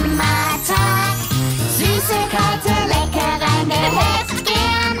Sommertag. Süße, kalte Leckereien, wer hätt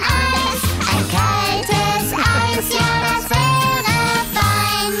gern Eis? Ein kaltes Eis, ja, das wäre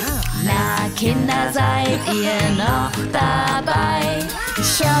fein. Na, Kinder, seid ihr noch dabei?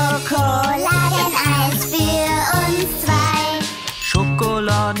 Schokoladeneis für uns zwei.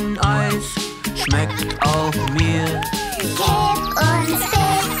 Schokoladeneis schmeckt auch mir. Gib uns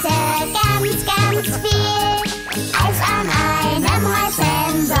bitte ganz, ganz viel Eis an einem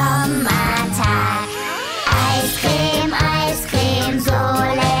heißen Sommertag. Eiscreme, Eiscreme, so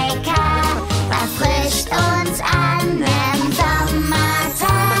lecker,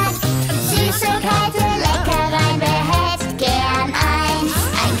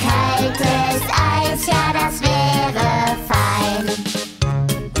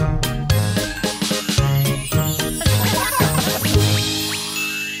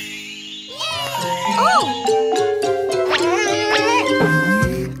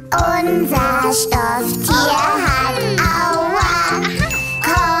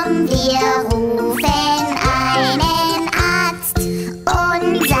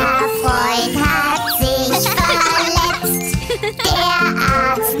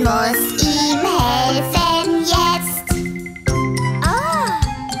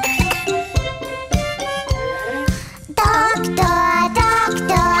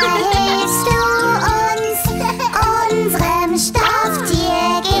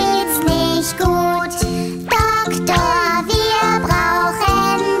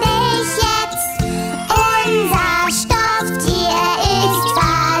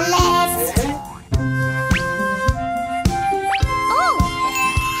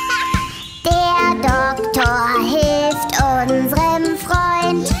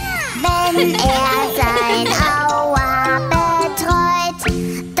 wenn er sein Aua betreut.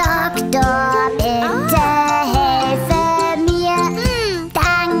 Doktor, bitte helfe mir.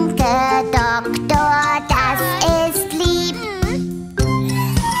 Danke, Doktor, das ist lieb.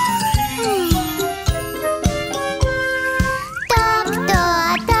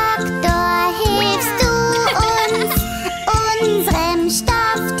 Doktor, Doktor, hilfst du uns? Unserem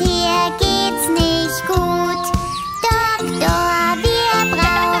Stofftier geht's nicht gut. Doktor, wir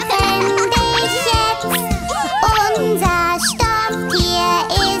brauchen dich jetzt. Unser Stofftier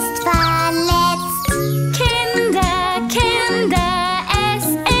ist verletzt. Kinder, Kinder, es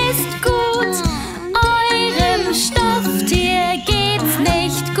ist gut. Eurem Stofftier geht's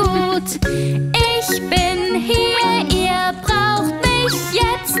nicht gut. Ich bin hier, ihr braucht mich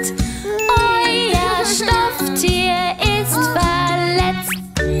jetzt. Euer Stofftier ist verletzt.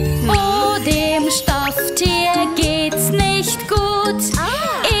 Oh, dem Stofftier geht's nicht gut.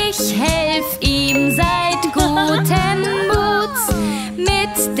 Ich helf ihm, seid guten Muts.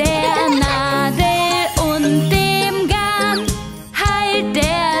 Mit der Nadel und dem Garn heilt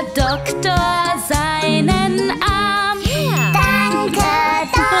der Doktor seinen Arm. Danke,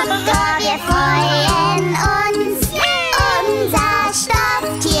 Doktor, wir freuen uns. Unser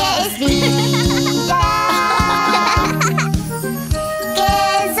Stofftier ist wieder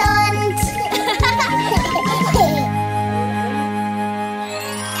gesund.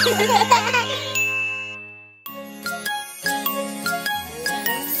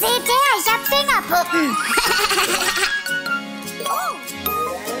 Seht her, ich hab Fingerpuppen.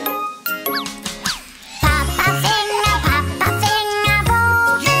 Papa Finger, wo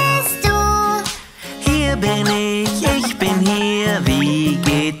bist du? Hier bin ich bin hier, wie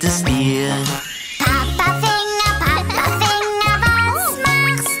geht es dir? Papa Finger, was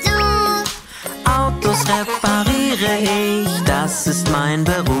machst du? Autos repariere ich, das ist mein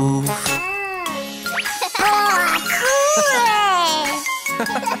Beruf. Boah, cool!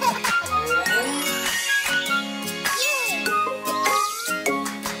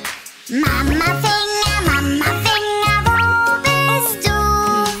 Mama Finger, wo bist du?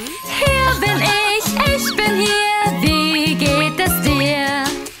 Hier bin ich bin hier. Wie geht es dir?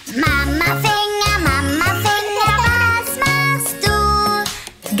 Mama Finger, was machst du?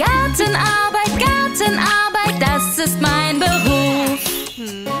 Gartenarbeit, das ist mein Beruf.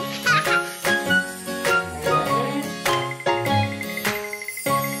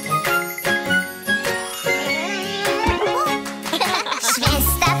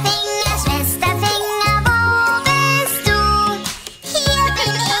 Schwester Finger, wo bist du? Hier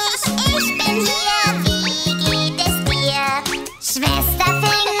bin ich bin hier. Wie geht es dir? Schwester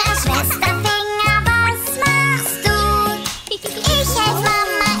Finger, was machst du? Ich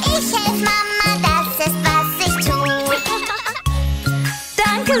helf Mama, das ist, was ich tu.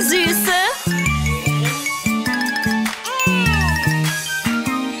 Danke, Süße.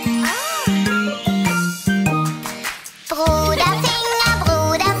 Bruder Finger, wo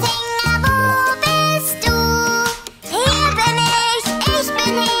bist du? Hier bin ich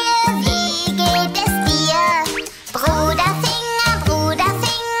bin hier. Wie geht es dir? Bruder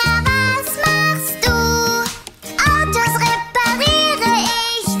Finger, was machst du? Autos repariere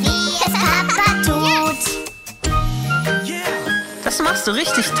ich, wie es Papa tut. Das machst du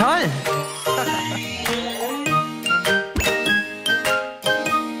richtig toll.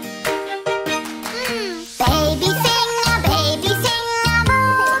 Baby Finger, wo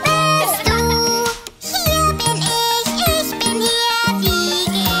bist du? Hier bin ich bin hier. Wie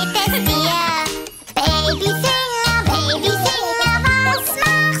geht es dir? Baby Finger, was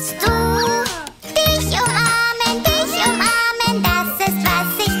machst du? Dich umarmen, das ist,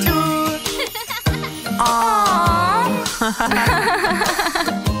 was ich tu. Oh.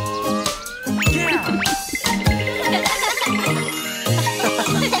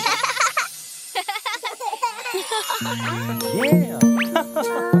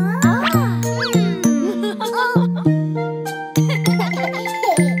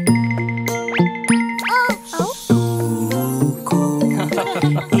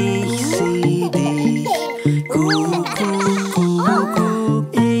 Ich seh dich, Kuckuck,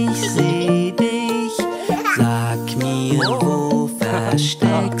 ich seh dich. Sag mir, wo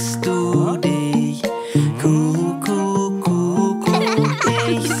versteckst du dich? Kuckuck,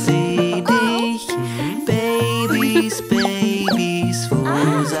 ich seh dich. Babys,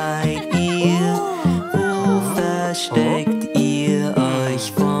 wo seid ihr? Wo versteckt ihr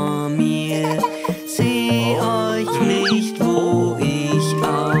euch vor mir? Seh euch nicht, wo ich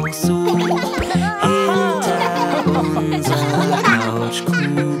auch such. Hinter unserer Couch,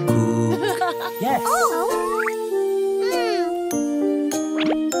 Kuckuck.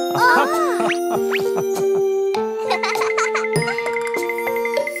 Oh!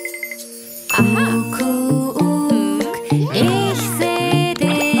 Kuckuck, ich seh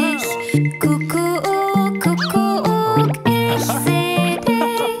dich. Kuckuck, Kuckuck, ich seh dich.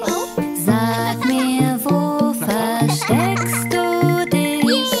 Sag mir, wo versteckst du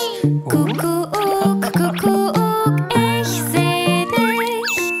dich? Kuckuck, Kuckuck, ich seh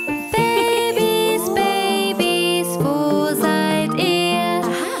dich. Babys, Babys, wo seid ihr?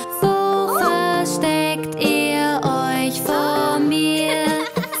 Wo versteckt ihr euch vor mir?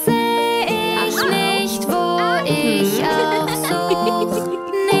 Seh ich nicht, wo ich auch such?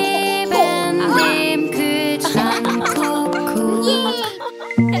 Neben dem Kühlschrank, Kuckuck.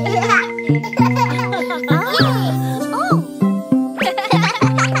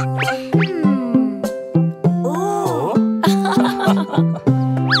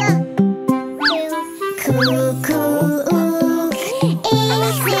 Kuckuck,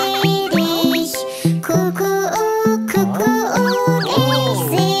 ich seh dich. Kuckuck, Kuckuck, ich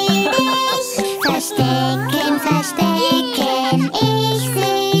seh dich. Verstecken, verstecken, ich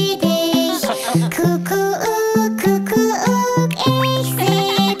seh dich. Kuckuck, Kuckuck, ich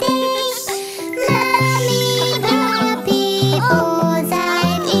seh dich. Mami, Papi, wo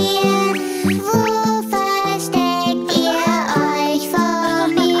seid ihr? Wo versteckt ihr euch vor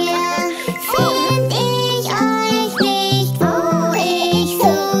mir? Find ich euch nicht, wo ich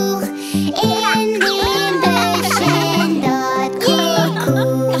such? In den Büschen dort,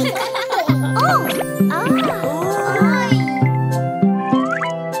 Kuckuck.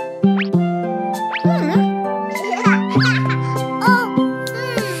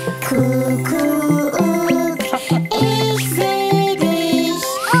 Kuckuck, ich seh dich.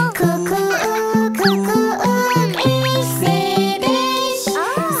 Kuckuck, Kuckuck, ich seh dich.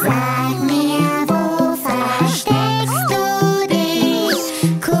 Sag mir, wo versteckst du dich?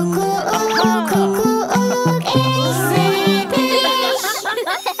 Kuckuck, Kuckuck, ich seh dich.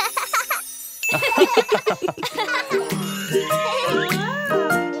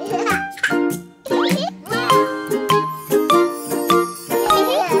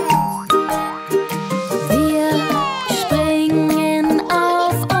 Wir springen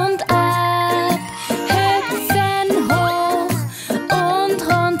auf und ab, hüpfen hoch und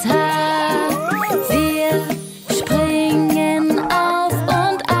runter. Wir springen auf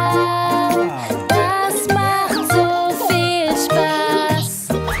und ab, das macht so viel Spaß.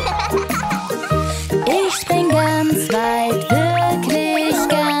 Ich spring ganz weit, wirklich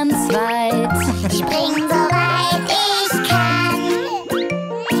ganz weit. Spring so weit ich kann.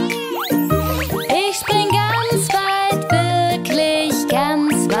 Ich spring ganz weit, wirklich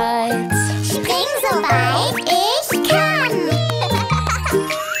ganz weit. Spring so weit ich kann.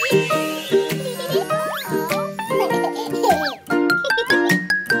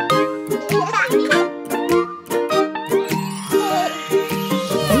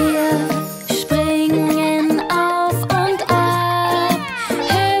 Wir springen auf und ab,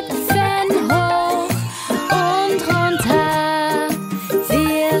 hüpfen hoch und runter.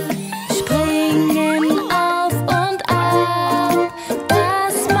 Wir springen auf und ab,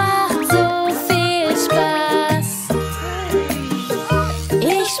 das macht so viel Spaß.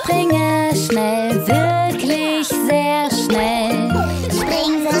 Ich springe schnell, wirklich sehr schnell.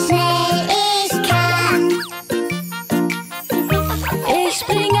 Spring so schnell ich kann. Ich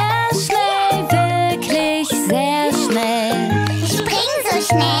springe schnell, wirklich sehr schnell. Spring so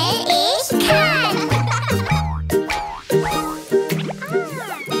schnell ich kann.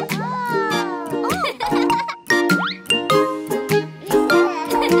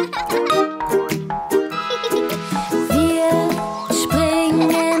 Wir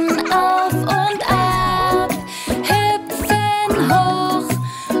springen auf und ab, hüpfen hoch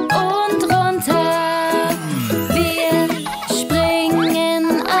und runter. Wir springen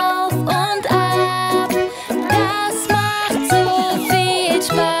auf und ab, das macht so viel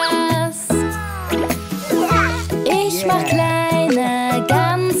Spaß. Ich mach kleine,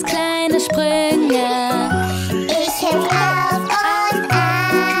 ganz kleine Sprünge. Ich hüpf auf und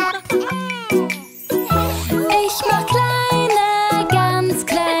ab. Ich mach kleine, ganz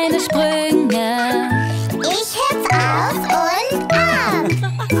kleine Sprünge. Ich hüpf auf und ab.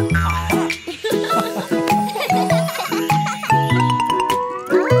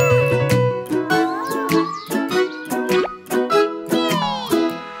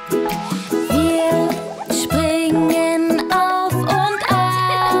 Wir springen auf und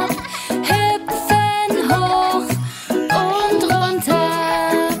ab,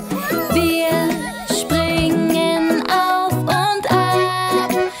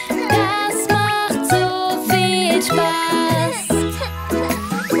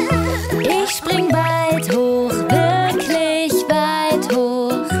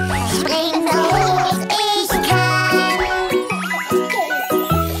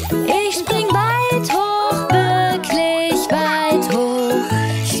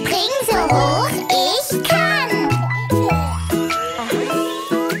 spring so hoch ich kann.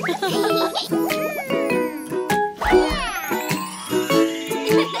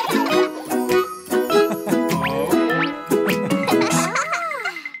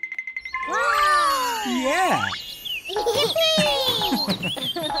 Yeah!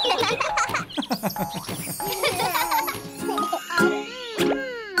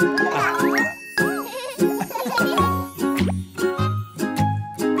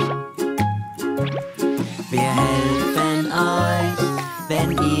 Wir helfen euch,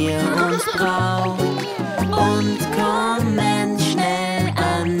 wenn ihr uns braucht, und kommen schnell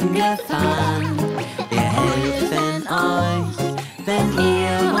angefahren. Wir helfen euch, wenn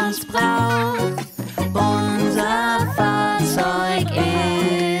ihr uns braucht. Unser Fahrzeug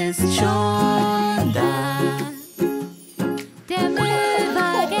ist schon da. Der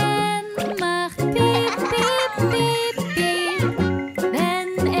Müllwagen macht piep, piep, piep, piep, wenn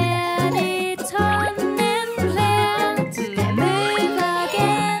er die Tonnen leert. Der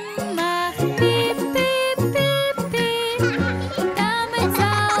Müllwagen macht piep, piep, piep, piep, damit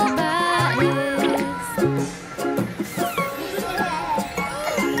sauber ist.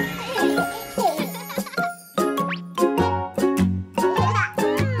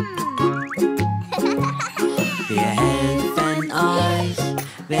 Wir helfen euch,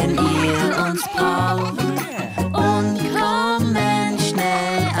 wenn ihr uns braucht, und kommen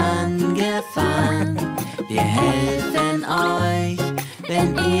schnell angefahren. Wir helfen euch,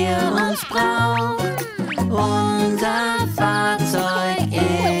 wenn ihr uns braucht. Unser Fahrzeug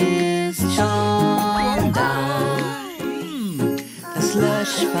ist schon da. Das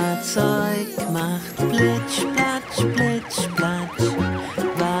Löschfahrzeug macht plitsch, platsch, plitsch, platsch.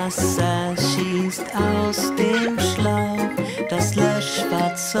 Wasser schießt aus dem Schlauch. Das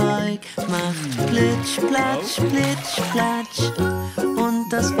Löschfahrzeug macht plitsch, platsch, plitsch, platsch. Und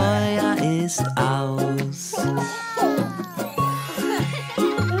das Feuer ist aus.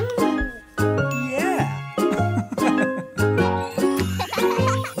 Yeah!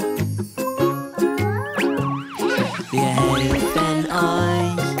 Wir helfen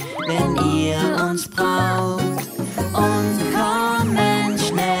euch, wenn ihr uns braucht, und kommen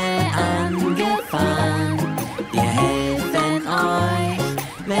schnell angefahren. Wir helfen euch,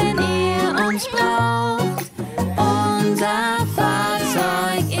 wenn ihr uns braucht. Unser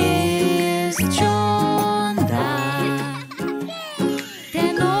Fahrzeug ist schon da.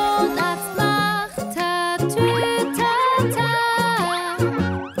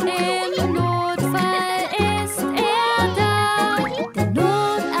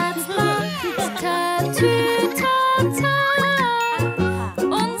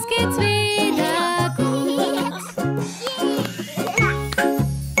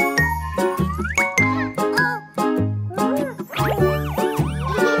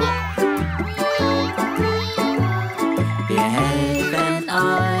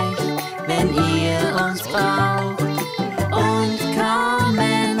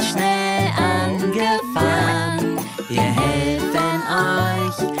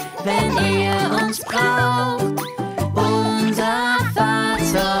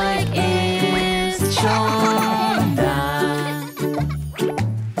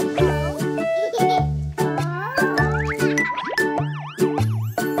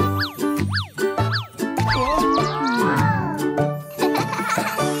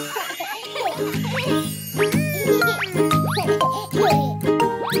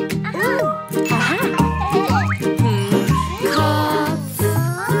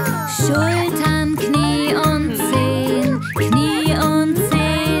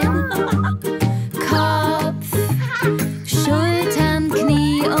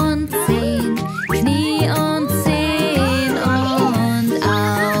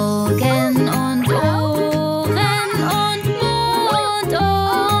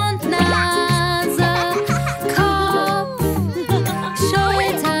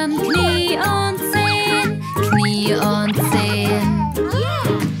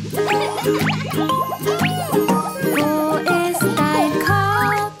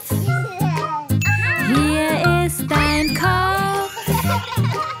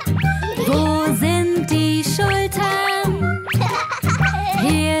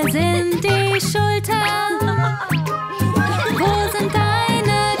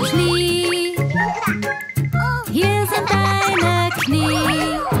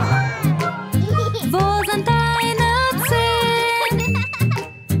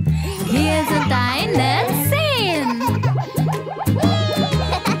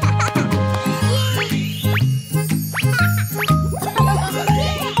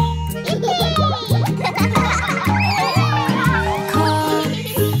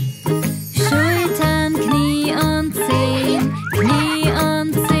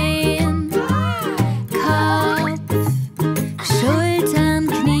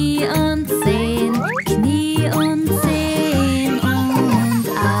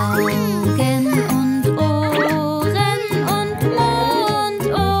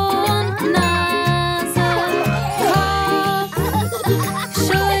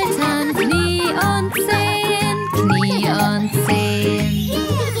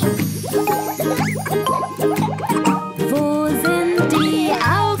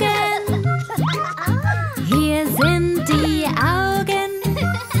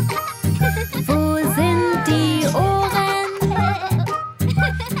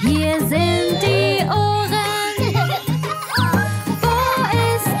 Hier sind die Ohren. Wo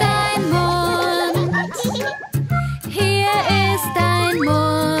ist dein Mund? Hier ist dein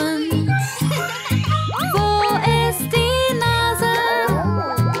Mund. Wo ist die Nase?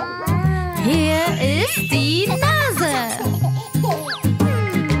 Hier ist die Nase.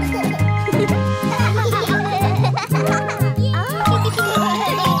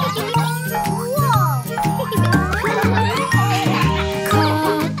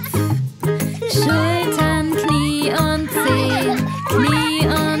 Schultern, Knie und Zehen, Knie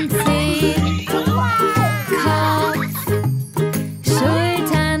und Zehen. Kopf,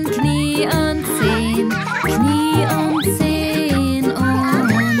 Schultern, Knie und Zehen, Knie und Zehen.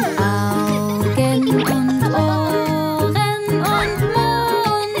 Und Augen und Ohren und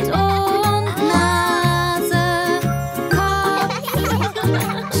Mund und Nase. Kopf,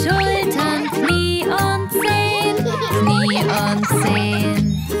 Schultern, Knie und Zehen, Knie und Zehen.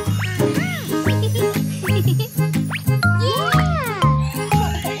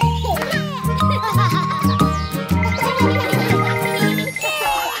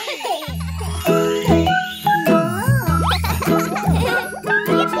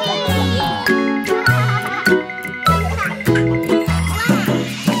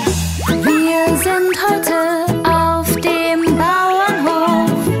 Wir sind heute auf dem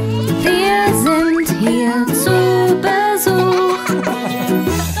Bauernhof. Wir sind hier zu Besuch.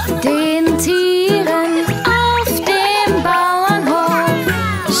 Den Tieren auf dem Bauernhof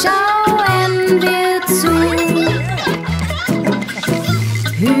schauen wir zu.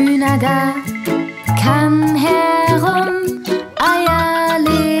 Hühner gackern herum, Eier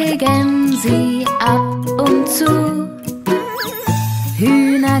legen sie ab und zu.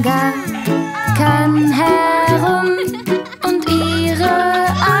 Hühner gackern herum und ihre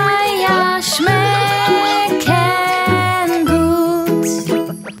Eier schmecken gut.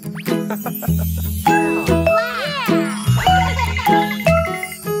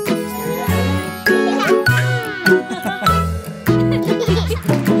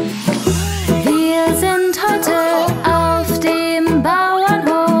 Wir sind heute auf dem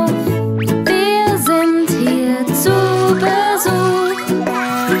Bauernhof. Wir sind hier zu Besuch.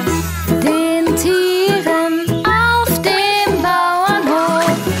 Den Tieren auf dem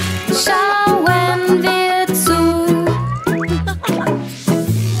Bauernhof schauen wir zu.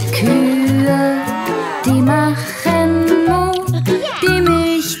 Kühe, die machen Mu, die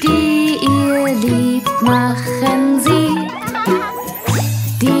Milch, die ihr liebt, machen sie.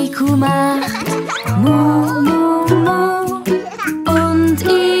 Die Kuh macht Mu, Mu, Mu und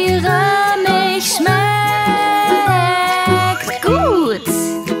ihre Milch schmeckt gut.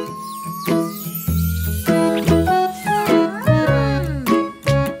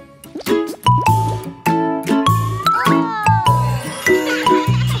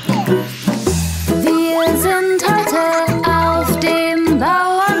 Wir sind heute auf dem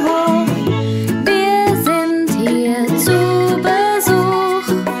Bauernhof. Wir sind hier zu Besuch.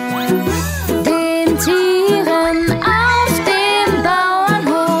 Den Tieren auf dem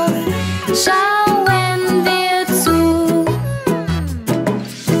Bauernhof schauen wir zu.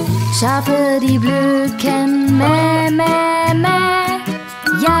 Schafe, die blöken, mäh, mäh, mäh.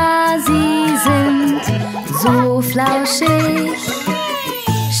 Ja, sie sind so flauschig.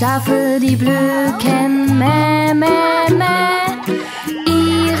 Schafe, die blöken, mäh, mäh, mäh.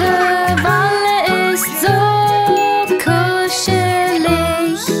 Ihre Wolle ist so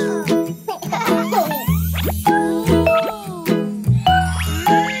kuschelig.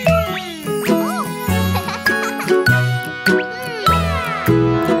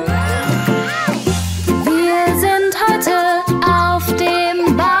 Wir sind heute auf dem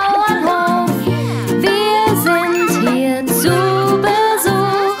Bauernhof. Wir sind hier zu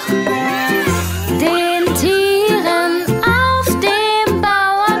Besuch. Den Tieren auf dem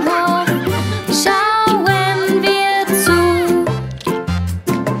Bauernhof schauen wir zu.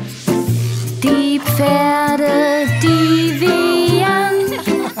 Die Pferde, die wiehern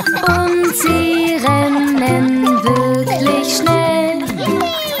und sie rennen wirklich schnell.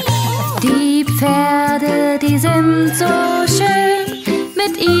 Die Pferde, die sind so schön,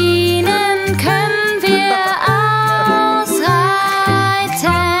 mit ihnen können wir ausreiten.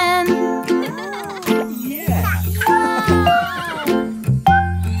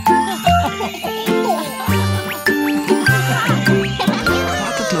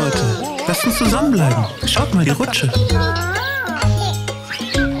 Wartet, Leute. Lasst uns zusammenbleiben. Schaut mal, die Rutsche.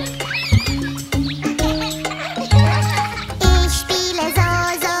 Ich spiele so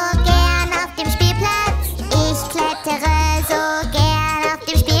gern auf dem Spielplatz. Ich klettere so gern auf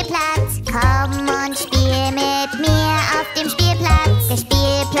dem Spielplatz. Komm und spiel mit mir auf dem Spielplatz. Der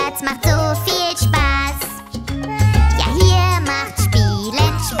Spielplatz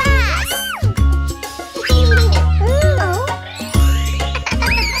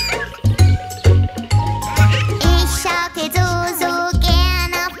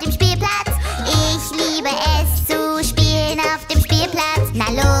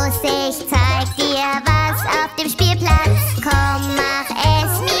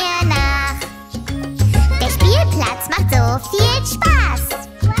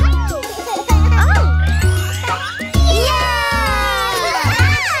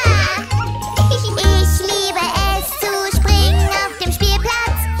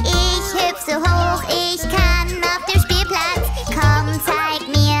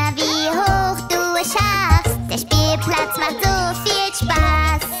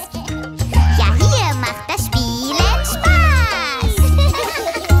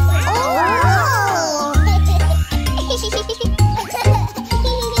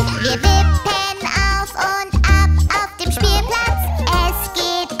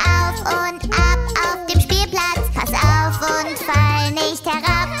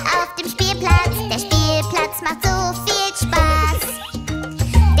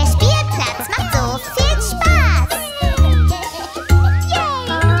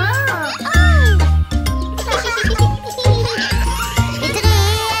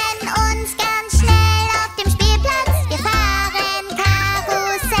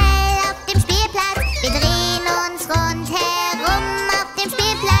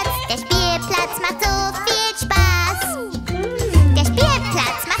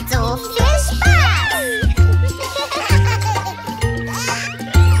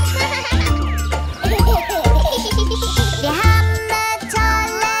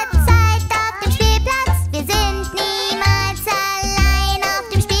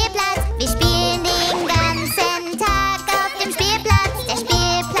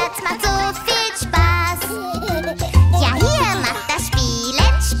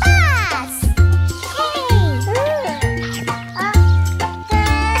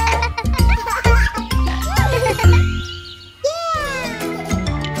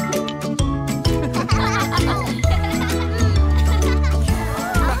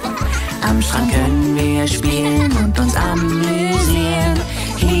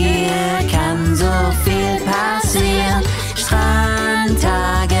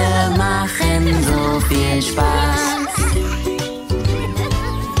viel Spaß.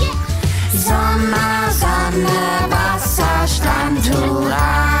 Sommer, Sonne, Wasser, Strand,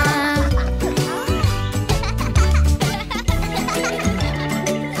 hurra!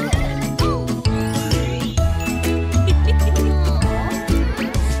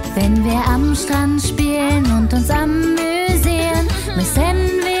 Wenn wir am Strand spielen und uns amüsieren,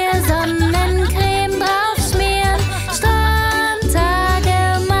 müssen wir Sonnencreme drauf schmieren. Strandtage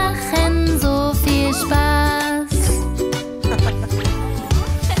machen so viel Spaß.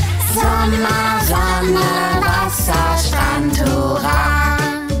 Sommer, Sonne, Wasser, Strand, hurra!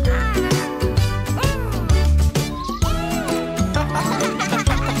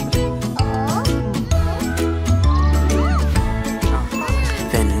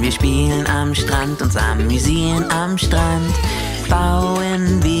 Wenn wir spielen am Strand, uns amüsieren am Strand,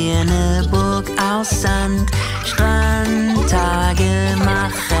 bauen wir ne Burg aus Sand. Strandtage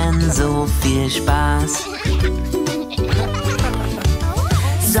machen so viel Spaß.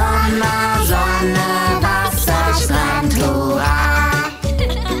 Sommer, Sonne, Wasser, Strand, hurra!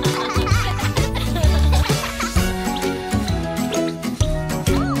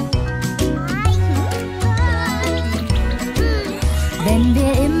 Wenn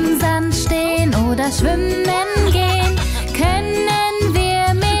wir im Sand stehen oder schwimmen gehen, können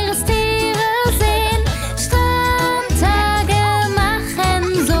wir Meerestiere sehen. Strandtage machen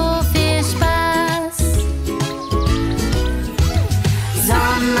so viel Spaß.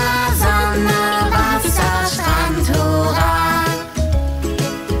 Sommer, Sonne, Wasser, Strand, hurra!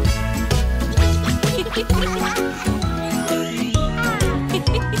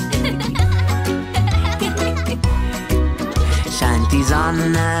 Scheint die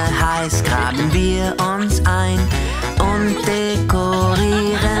Sonne heiß, graben wir uns ein und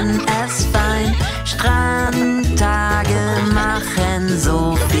dekorieren es fein. Strandtage machen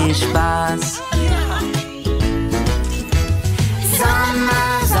so viel Spaß. Sommer,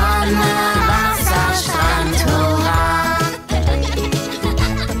 Sonne, Wasser, Strand, hurra!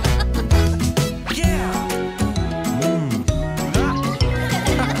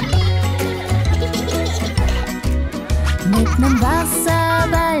 Mit nem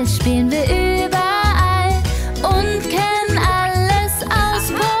Wasserball spielen wir überall und können alles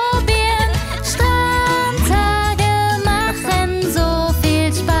ausprobieren. Strandtage machen so viel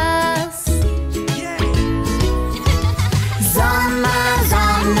Spaß. Sommer,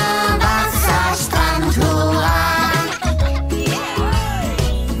 Sonne, Wasser, Strand, hurra!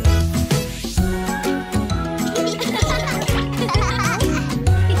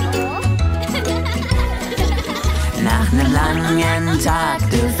 Nach nem langen Tag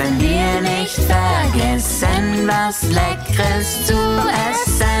dürfen wir nicht vergessen, was Leckeres zu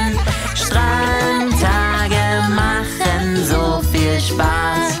essen. Strandtage machen so viel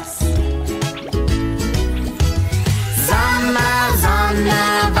Spaß. Sommer, Sonne,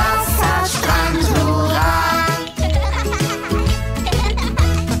 Wasser, Strand, hurra!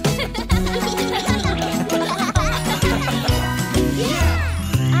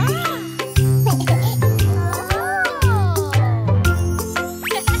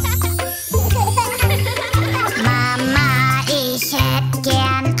 Mama, ich hätt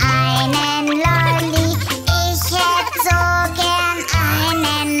gern einen Lolli. Ich hätt so gern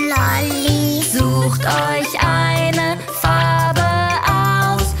einen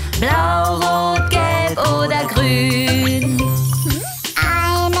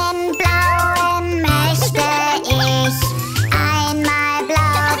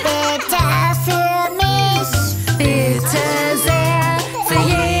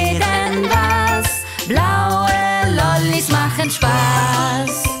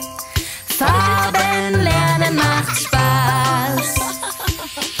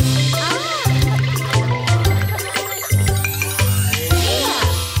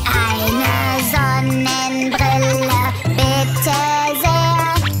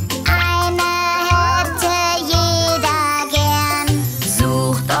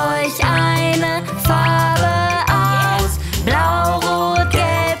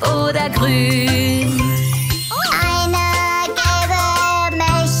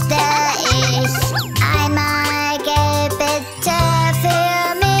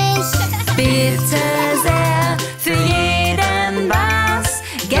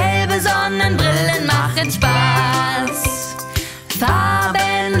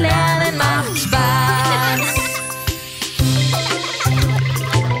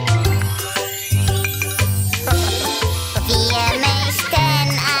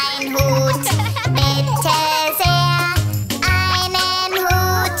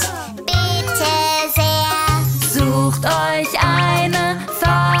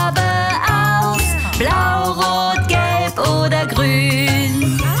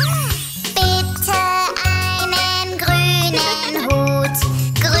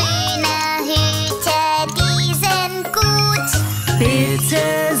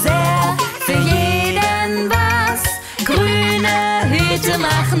Bitte sehr, für jeden was. Grüne Hüte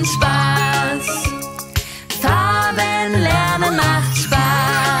machen Spaß. Farben lernen macht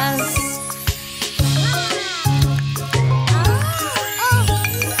Spaß.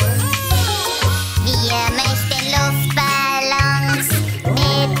 Wir möchten Luftballons,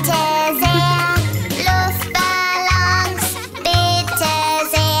 bitte sehr. Luftballons, bitte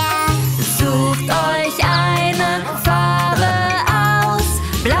sehr. Sucht euch eine Farbe aus.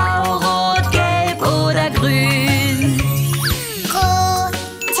 Blau, rot, gelb oder grün.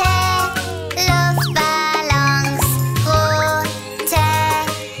 Rote Luftballons, rote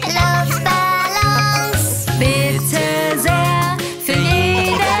Luftballons. Bitte sehr, für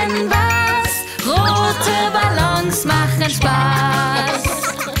jeden was. Rote Ballons machen Spaß.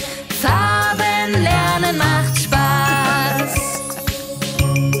 Farben lernen macht Spaß.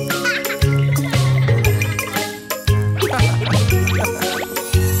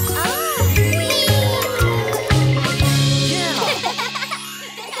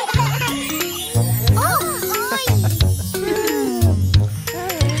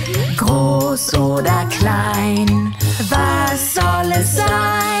 Groß oder klein, was soll es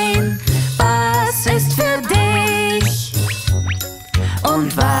sein? Was ist für dich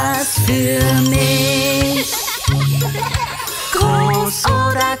und was für mich? Groß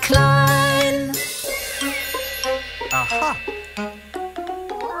oder klein? Aha.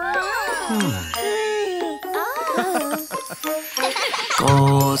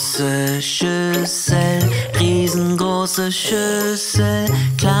 Große Schüssel, riesengroße Schüssel,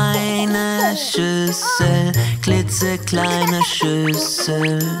 kleine Schüssel, klitzekleine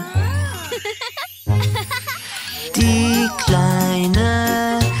Schüssel. Die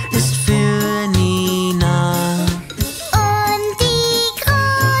kleine ist für Nina. Und die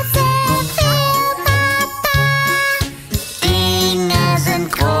große für Papa. Dinge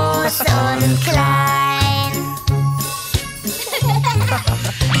sind groß und Klein.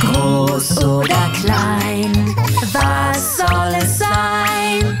 Groß oder klein, was soll es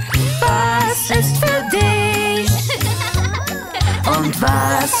sein? Was ist für dich und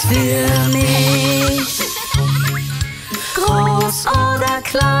was für mich? Groß oder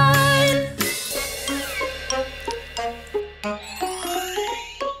klein?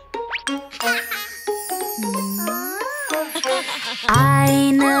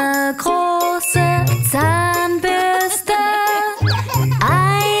 Eine große Zahnbürste,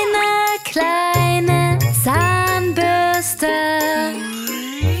 eine kleine Zahnbürste.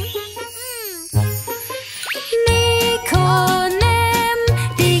 Niko, nimm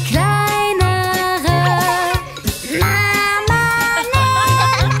die kleinere. Mama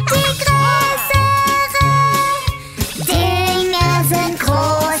nimmt die größere. Dinge sind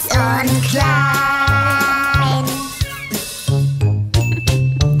groß und klein.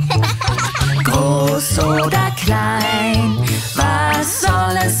 Groß oder klein, was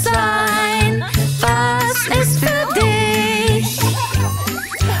soll es sein? Was ist für dich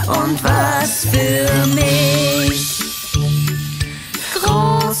und was für mich?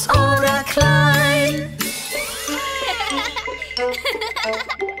 Groß oder klein?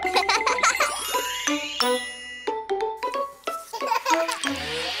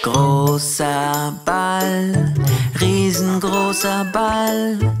 Großer Ball, riesengroßer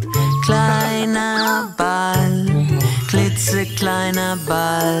Ball, kleiner Ball, klitzekleiner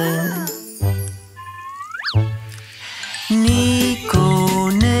Ball. Niko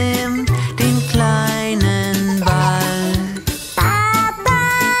nimmt den kleinen Ball. Papa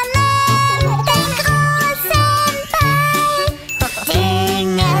nimmt den großen Ball.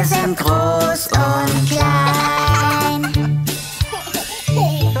 Dinge sind groß und Klein.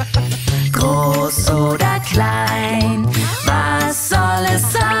 Groß oder klein, was soll es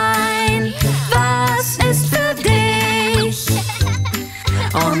sein? Was ist für dich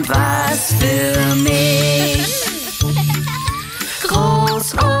und was für mich?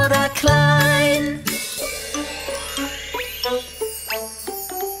 Groß oder klein?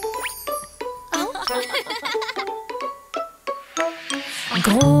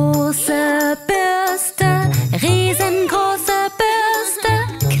 Große Bürste, riesengroße Bürste,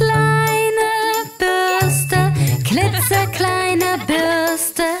 kleine Bürste, klitzekleine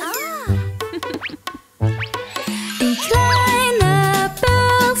Bürste. Die kleine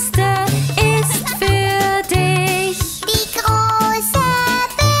Bürste ist für dich. Die große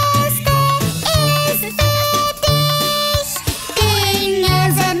Bürste ist für dich. Dinge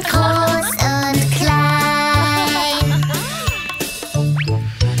sind groß und klein.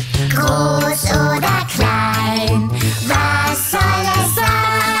 Groß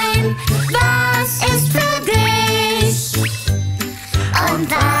und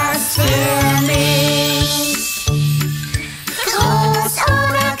was für mich. Groß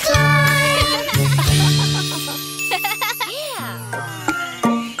oder klein.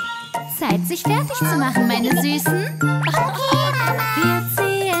 Zeit, sich fertig zu machen, meine Süßen. Wir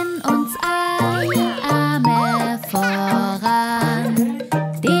ziehen uns ein, Arme voran,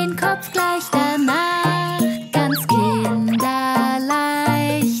 den Kopf gleich danach, ganz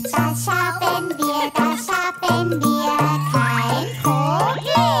kinderleicht. Das schaffen wir, kein Problem.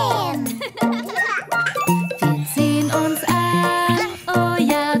 Wir ziehen uns an, oh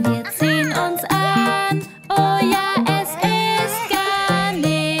ja, wir ziehen uns an, oh ja, es ist gar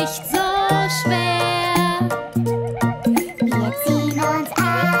nicht so schwer. Wir ziehen uns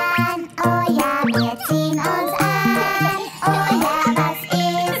an, oh ja, wir ziehen uns an. Oh ja, was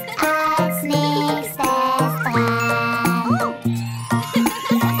ist als nächstes dran?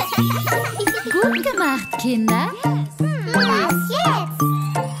 Gut gemacht, Kinder. Was jetzt?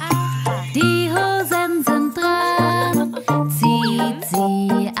 Die Hosen sind dran, zieht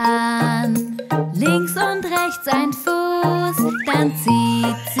sie an. Links und rechts ein Fuß, dann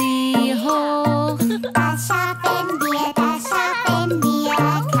zieht sie hoch. Das schaffen wir, kein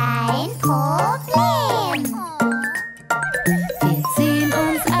Problem. Wir ziehen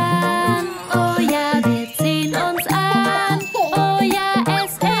uns an, oh ja, wir ziehen uns an. Oh ja,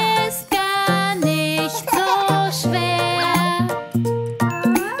 es ist gar nicht so schwer.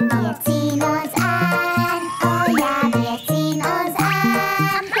 Wir ziehen uns an, oh ja, wir ziehen uns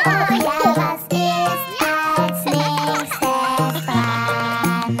an. Oh ja, was ist als nächstes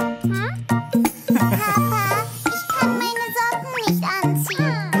dran? Papa, ich kann meine Socken nicht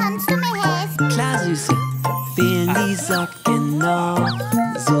anziehen. Kannst du mir helfen? Klar, Süße, fehlen die Socken noch,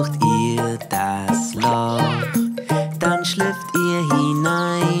 sucht ihr das Loch, dann schlüpft ihr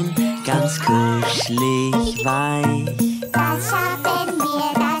hinein, ganz kuschelig weich. Das schaffen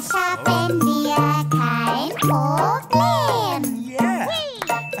wir, kein Problem.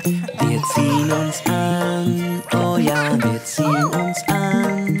 Wir ziehen uns an, oh ja, wir ziehen uns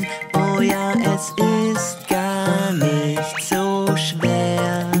an, oh ja, es ist gar nicht so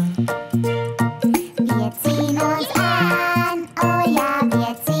schwer. Wir ziehen uns an, oh ja,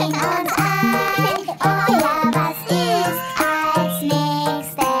 wir ziehen uns an. Oh ja, was ist als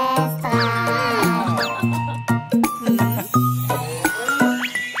nächstes dran?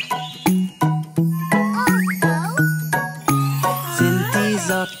 Sind die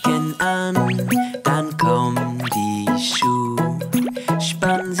Socken an, dann kommen die Schuhe.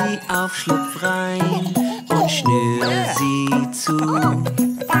 Spann sie auf, schlupf rein und schnür sie zu.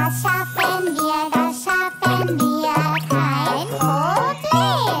 Das schaffen wir, kein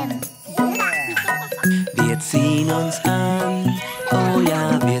Problem. Wir ziehen uns an, oh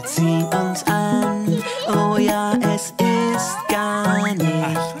ja, wir ziehen uns an. Oh ja, es ist gar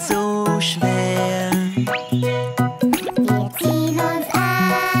nicht so schwer. Wir ziehen uns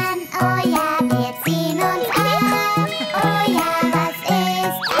an, oh ja, wir ziehen uns an. Oh ja, was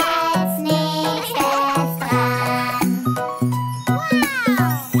ist als nächstes dran?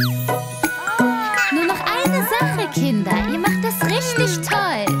 Nur noch eine Sache, Kinder, ihr macht das richtig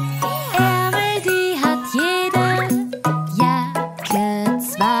toll. Ärmel, die hat jeder, Jacke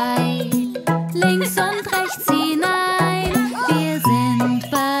zwei, links und rechts hinein, wir sind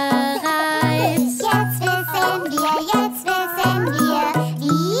bereit. Jetzt wissen wir,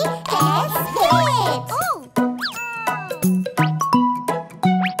 wie es geht.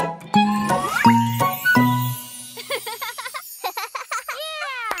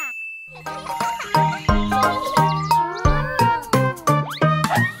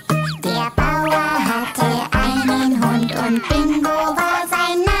 Der Bauer hatte einen Hund und Bingo war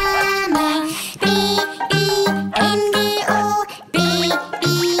sein Name. B-I-N-G-O,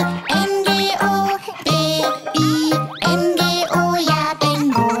 B-I-N-G-O, B-I-N-G-O, ja,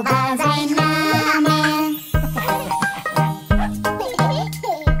 Bingo war sein Name.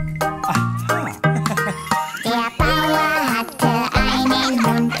 Der Bauer hatte einen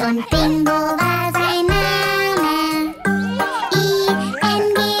Hund und Bingo war sein Name.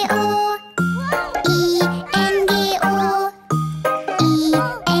 I-N-G-O, I-N-G-O,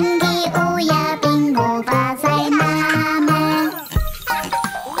 I-N-G-O, ja, Bingo war sein Name.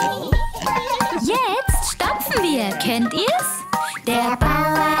 Jetzt stopfen wir, kennt ihr's? Der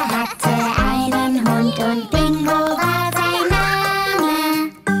Bauer hatte einen Hund und Bingo war sein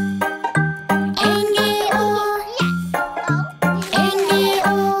Name. N-G-O,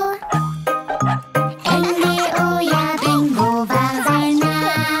 N-G-O, N-G-O, ja, Bingo war sein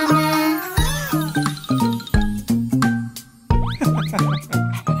Name.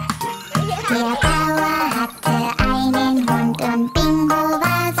 Der Bauer hatte einen Hund und Bingo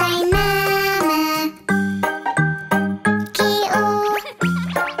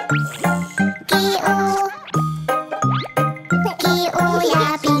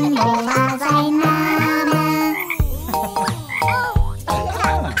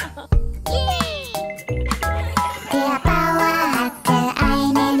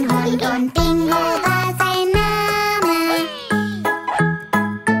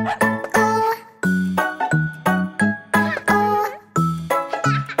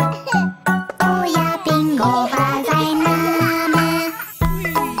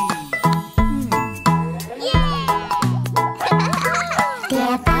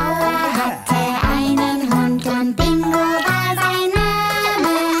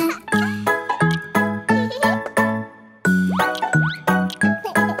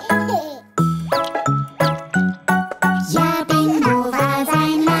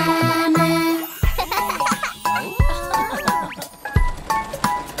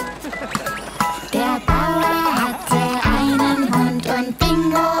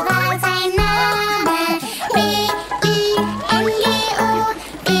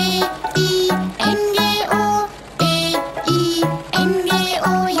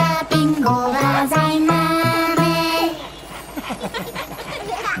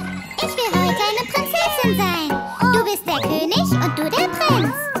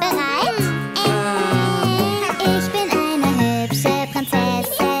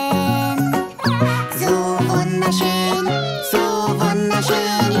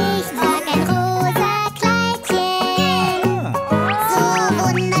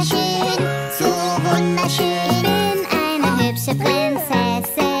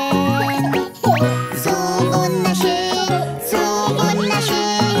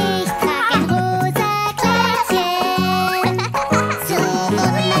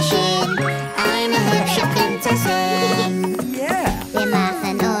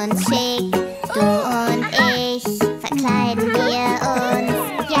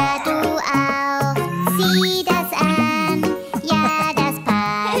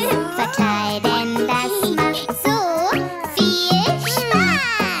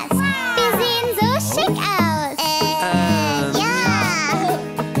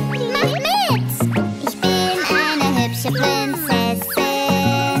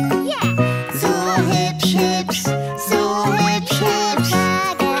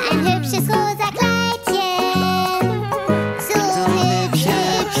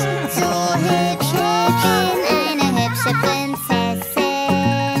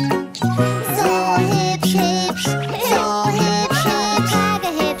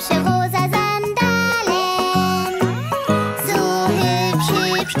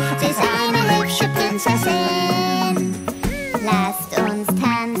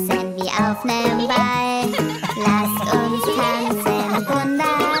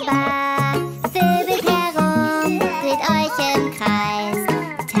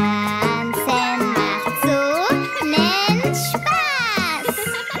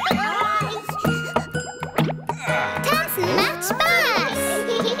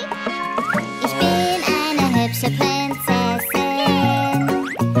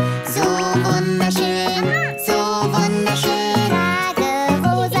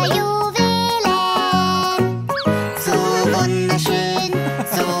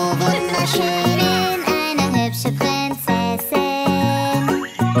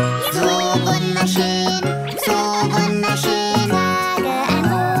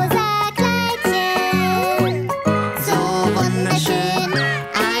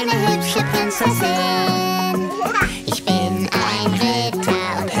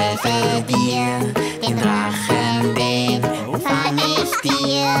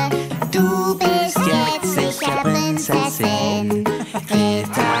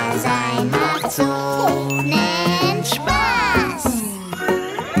macht so nen Spaß.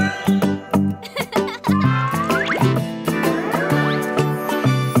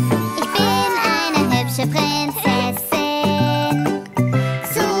 Ich bin eine hübsche Prinzessin,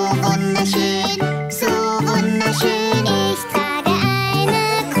 so wunderschön, so wunderschön. Ich trage eine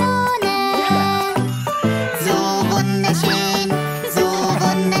Krone, so wunderschön, so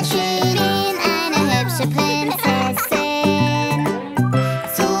wunderschön. Bin eine hübsche Prinzessin,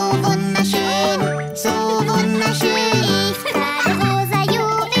 so wunderschön, so wunderschön. Ich trage rosa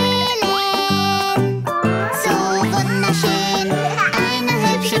Juwelen, so wunderschön, eine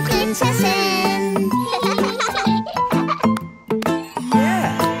hübsche Prinzessin.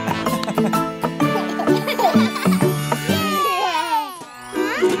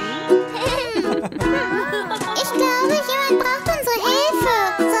 Ich glaube, jemand braucht unsere Hilfe.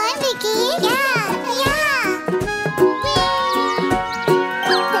 Sollen wir gehen? Ja, ja.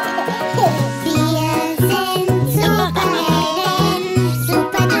 Wir sind Superhelden,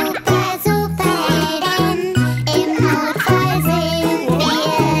 super duper Superhelden. Im Notfall sind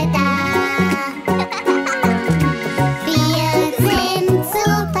wir da. Wir sind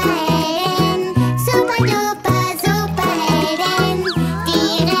Superhelden, super duper Superhelden. Die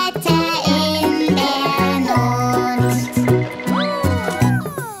Retter in der Not.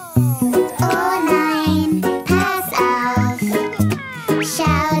 Oh nein, pass auf,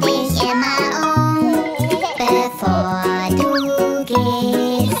 schau dich immer um, bevor du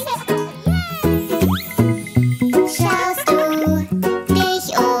gehst. Schaust du dich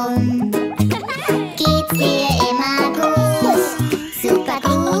um, geht's dir immer gut, super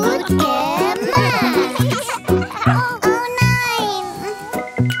gut gemacht. Oh nein,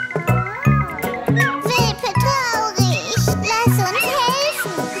 Wilpe traurig, lass uns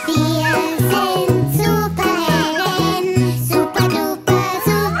helfen. Wir sind Superhelden, super duper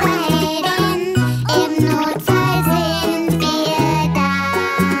Superhelden. Im Notfall sind wir da.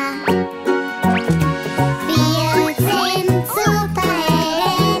 Wir sind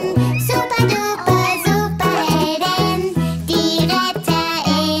Superhelden, super duper Superhelden. Die Retter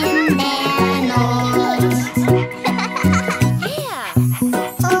in der Not.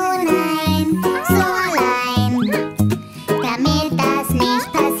 Oh nein, so allein. Damit das nicht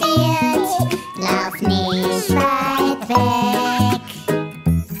passiert, lauf nicht weit weg.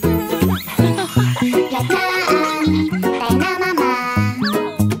 Bleib nah an deiner Mama,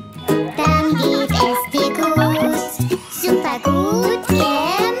 dann geht es dir gut, super gut gemacht.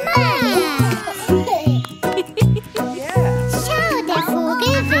 Schau, der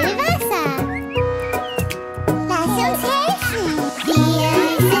Vogel will Wasser. Lass uns helfen. Wir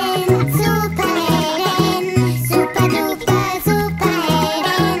sind Superhelden, super duper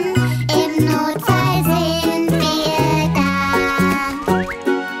Superhelden. Im Notfall sind wir da.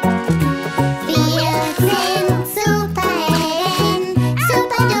 Wir sind Superhelden,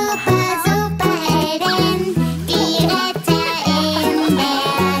 super duper Superhelden. Die Retter in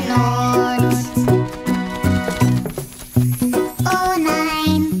der Not. Oh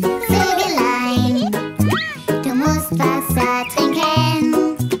nein, Vögelein, du musst Wasser trinken.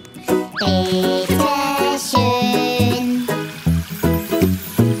 Bitte schön.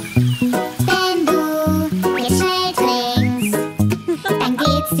 Wenn du jetzt schnell trinkst, dann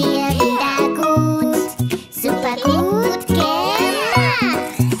geht's dir gut.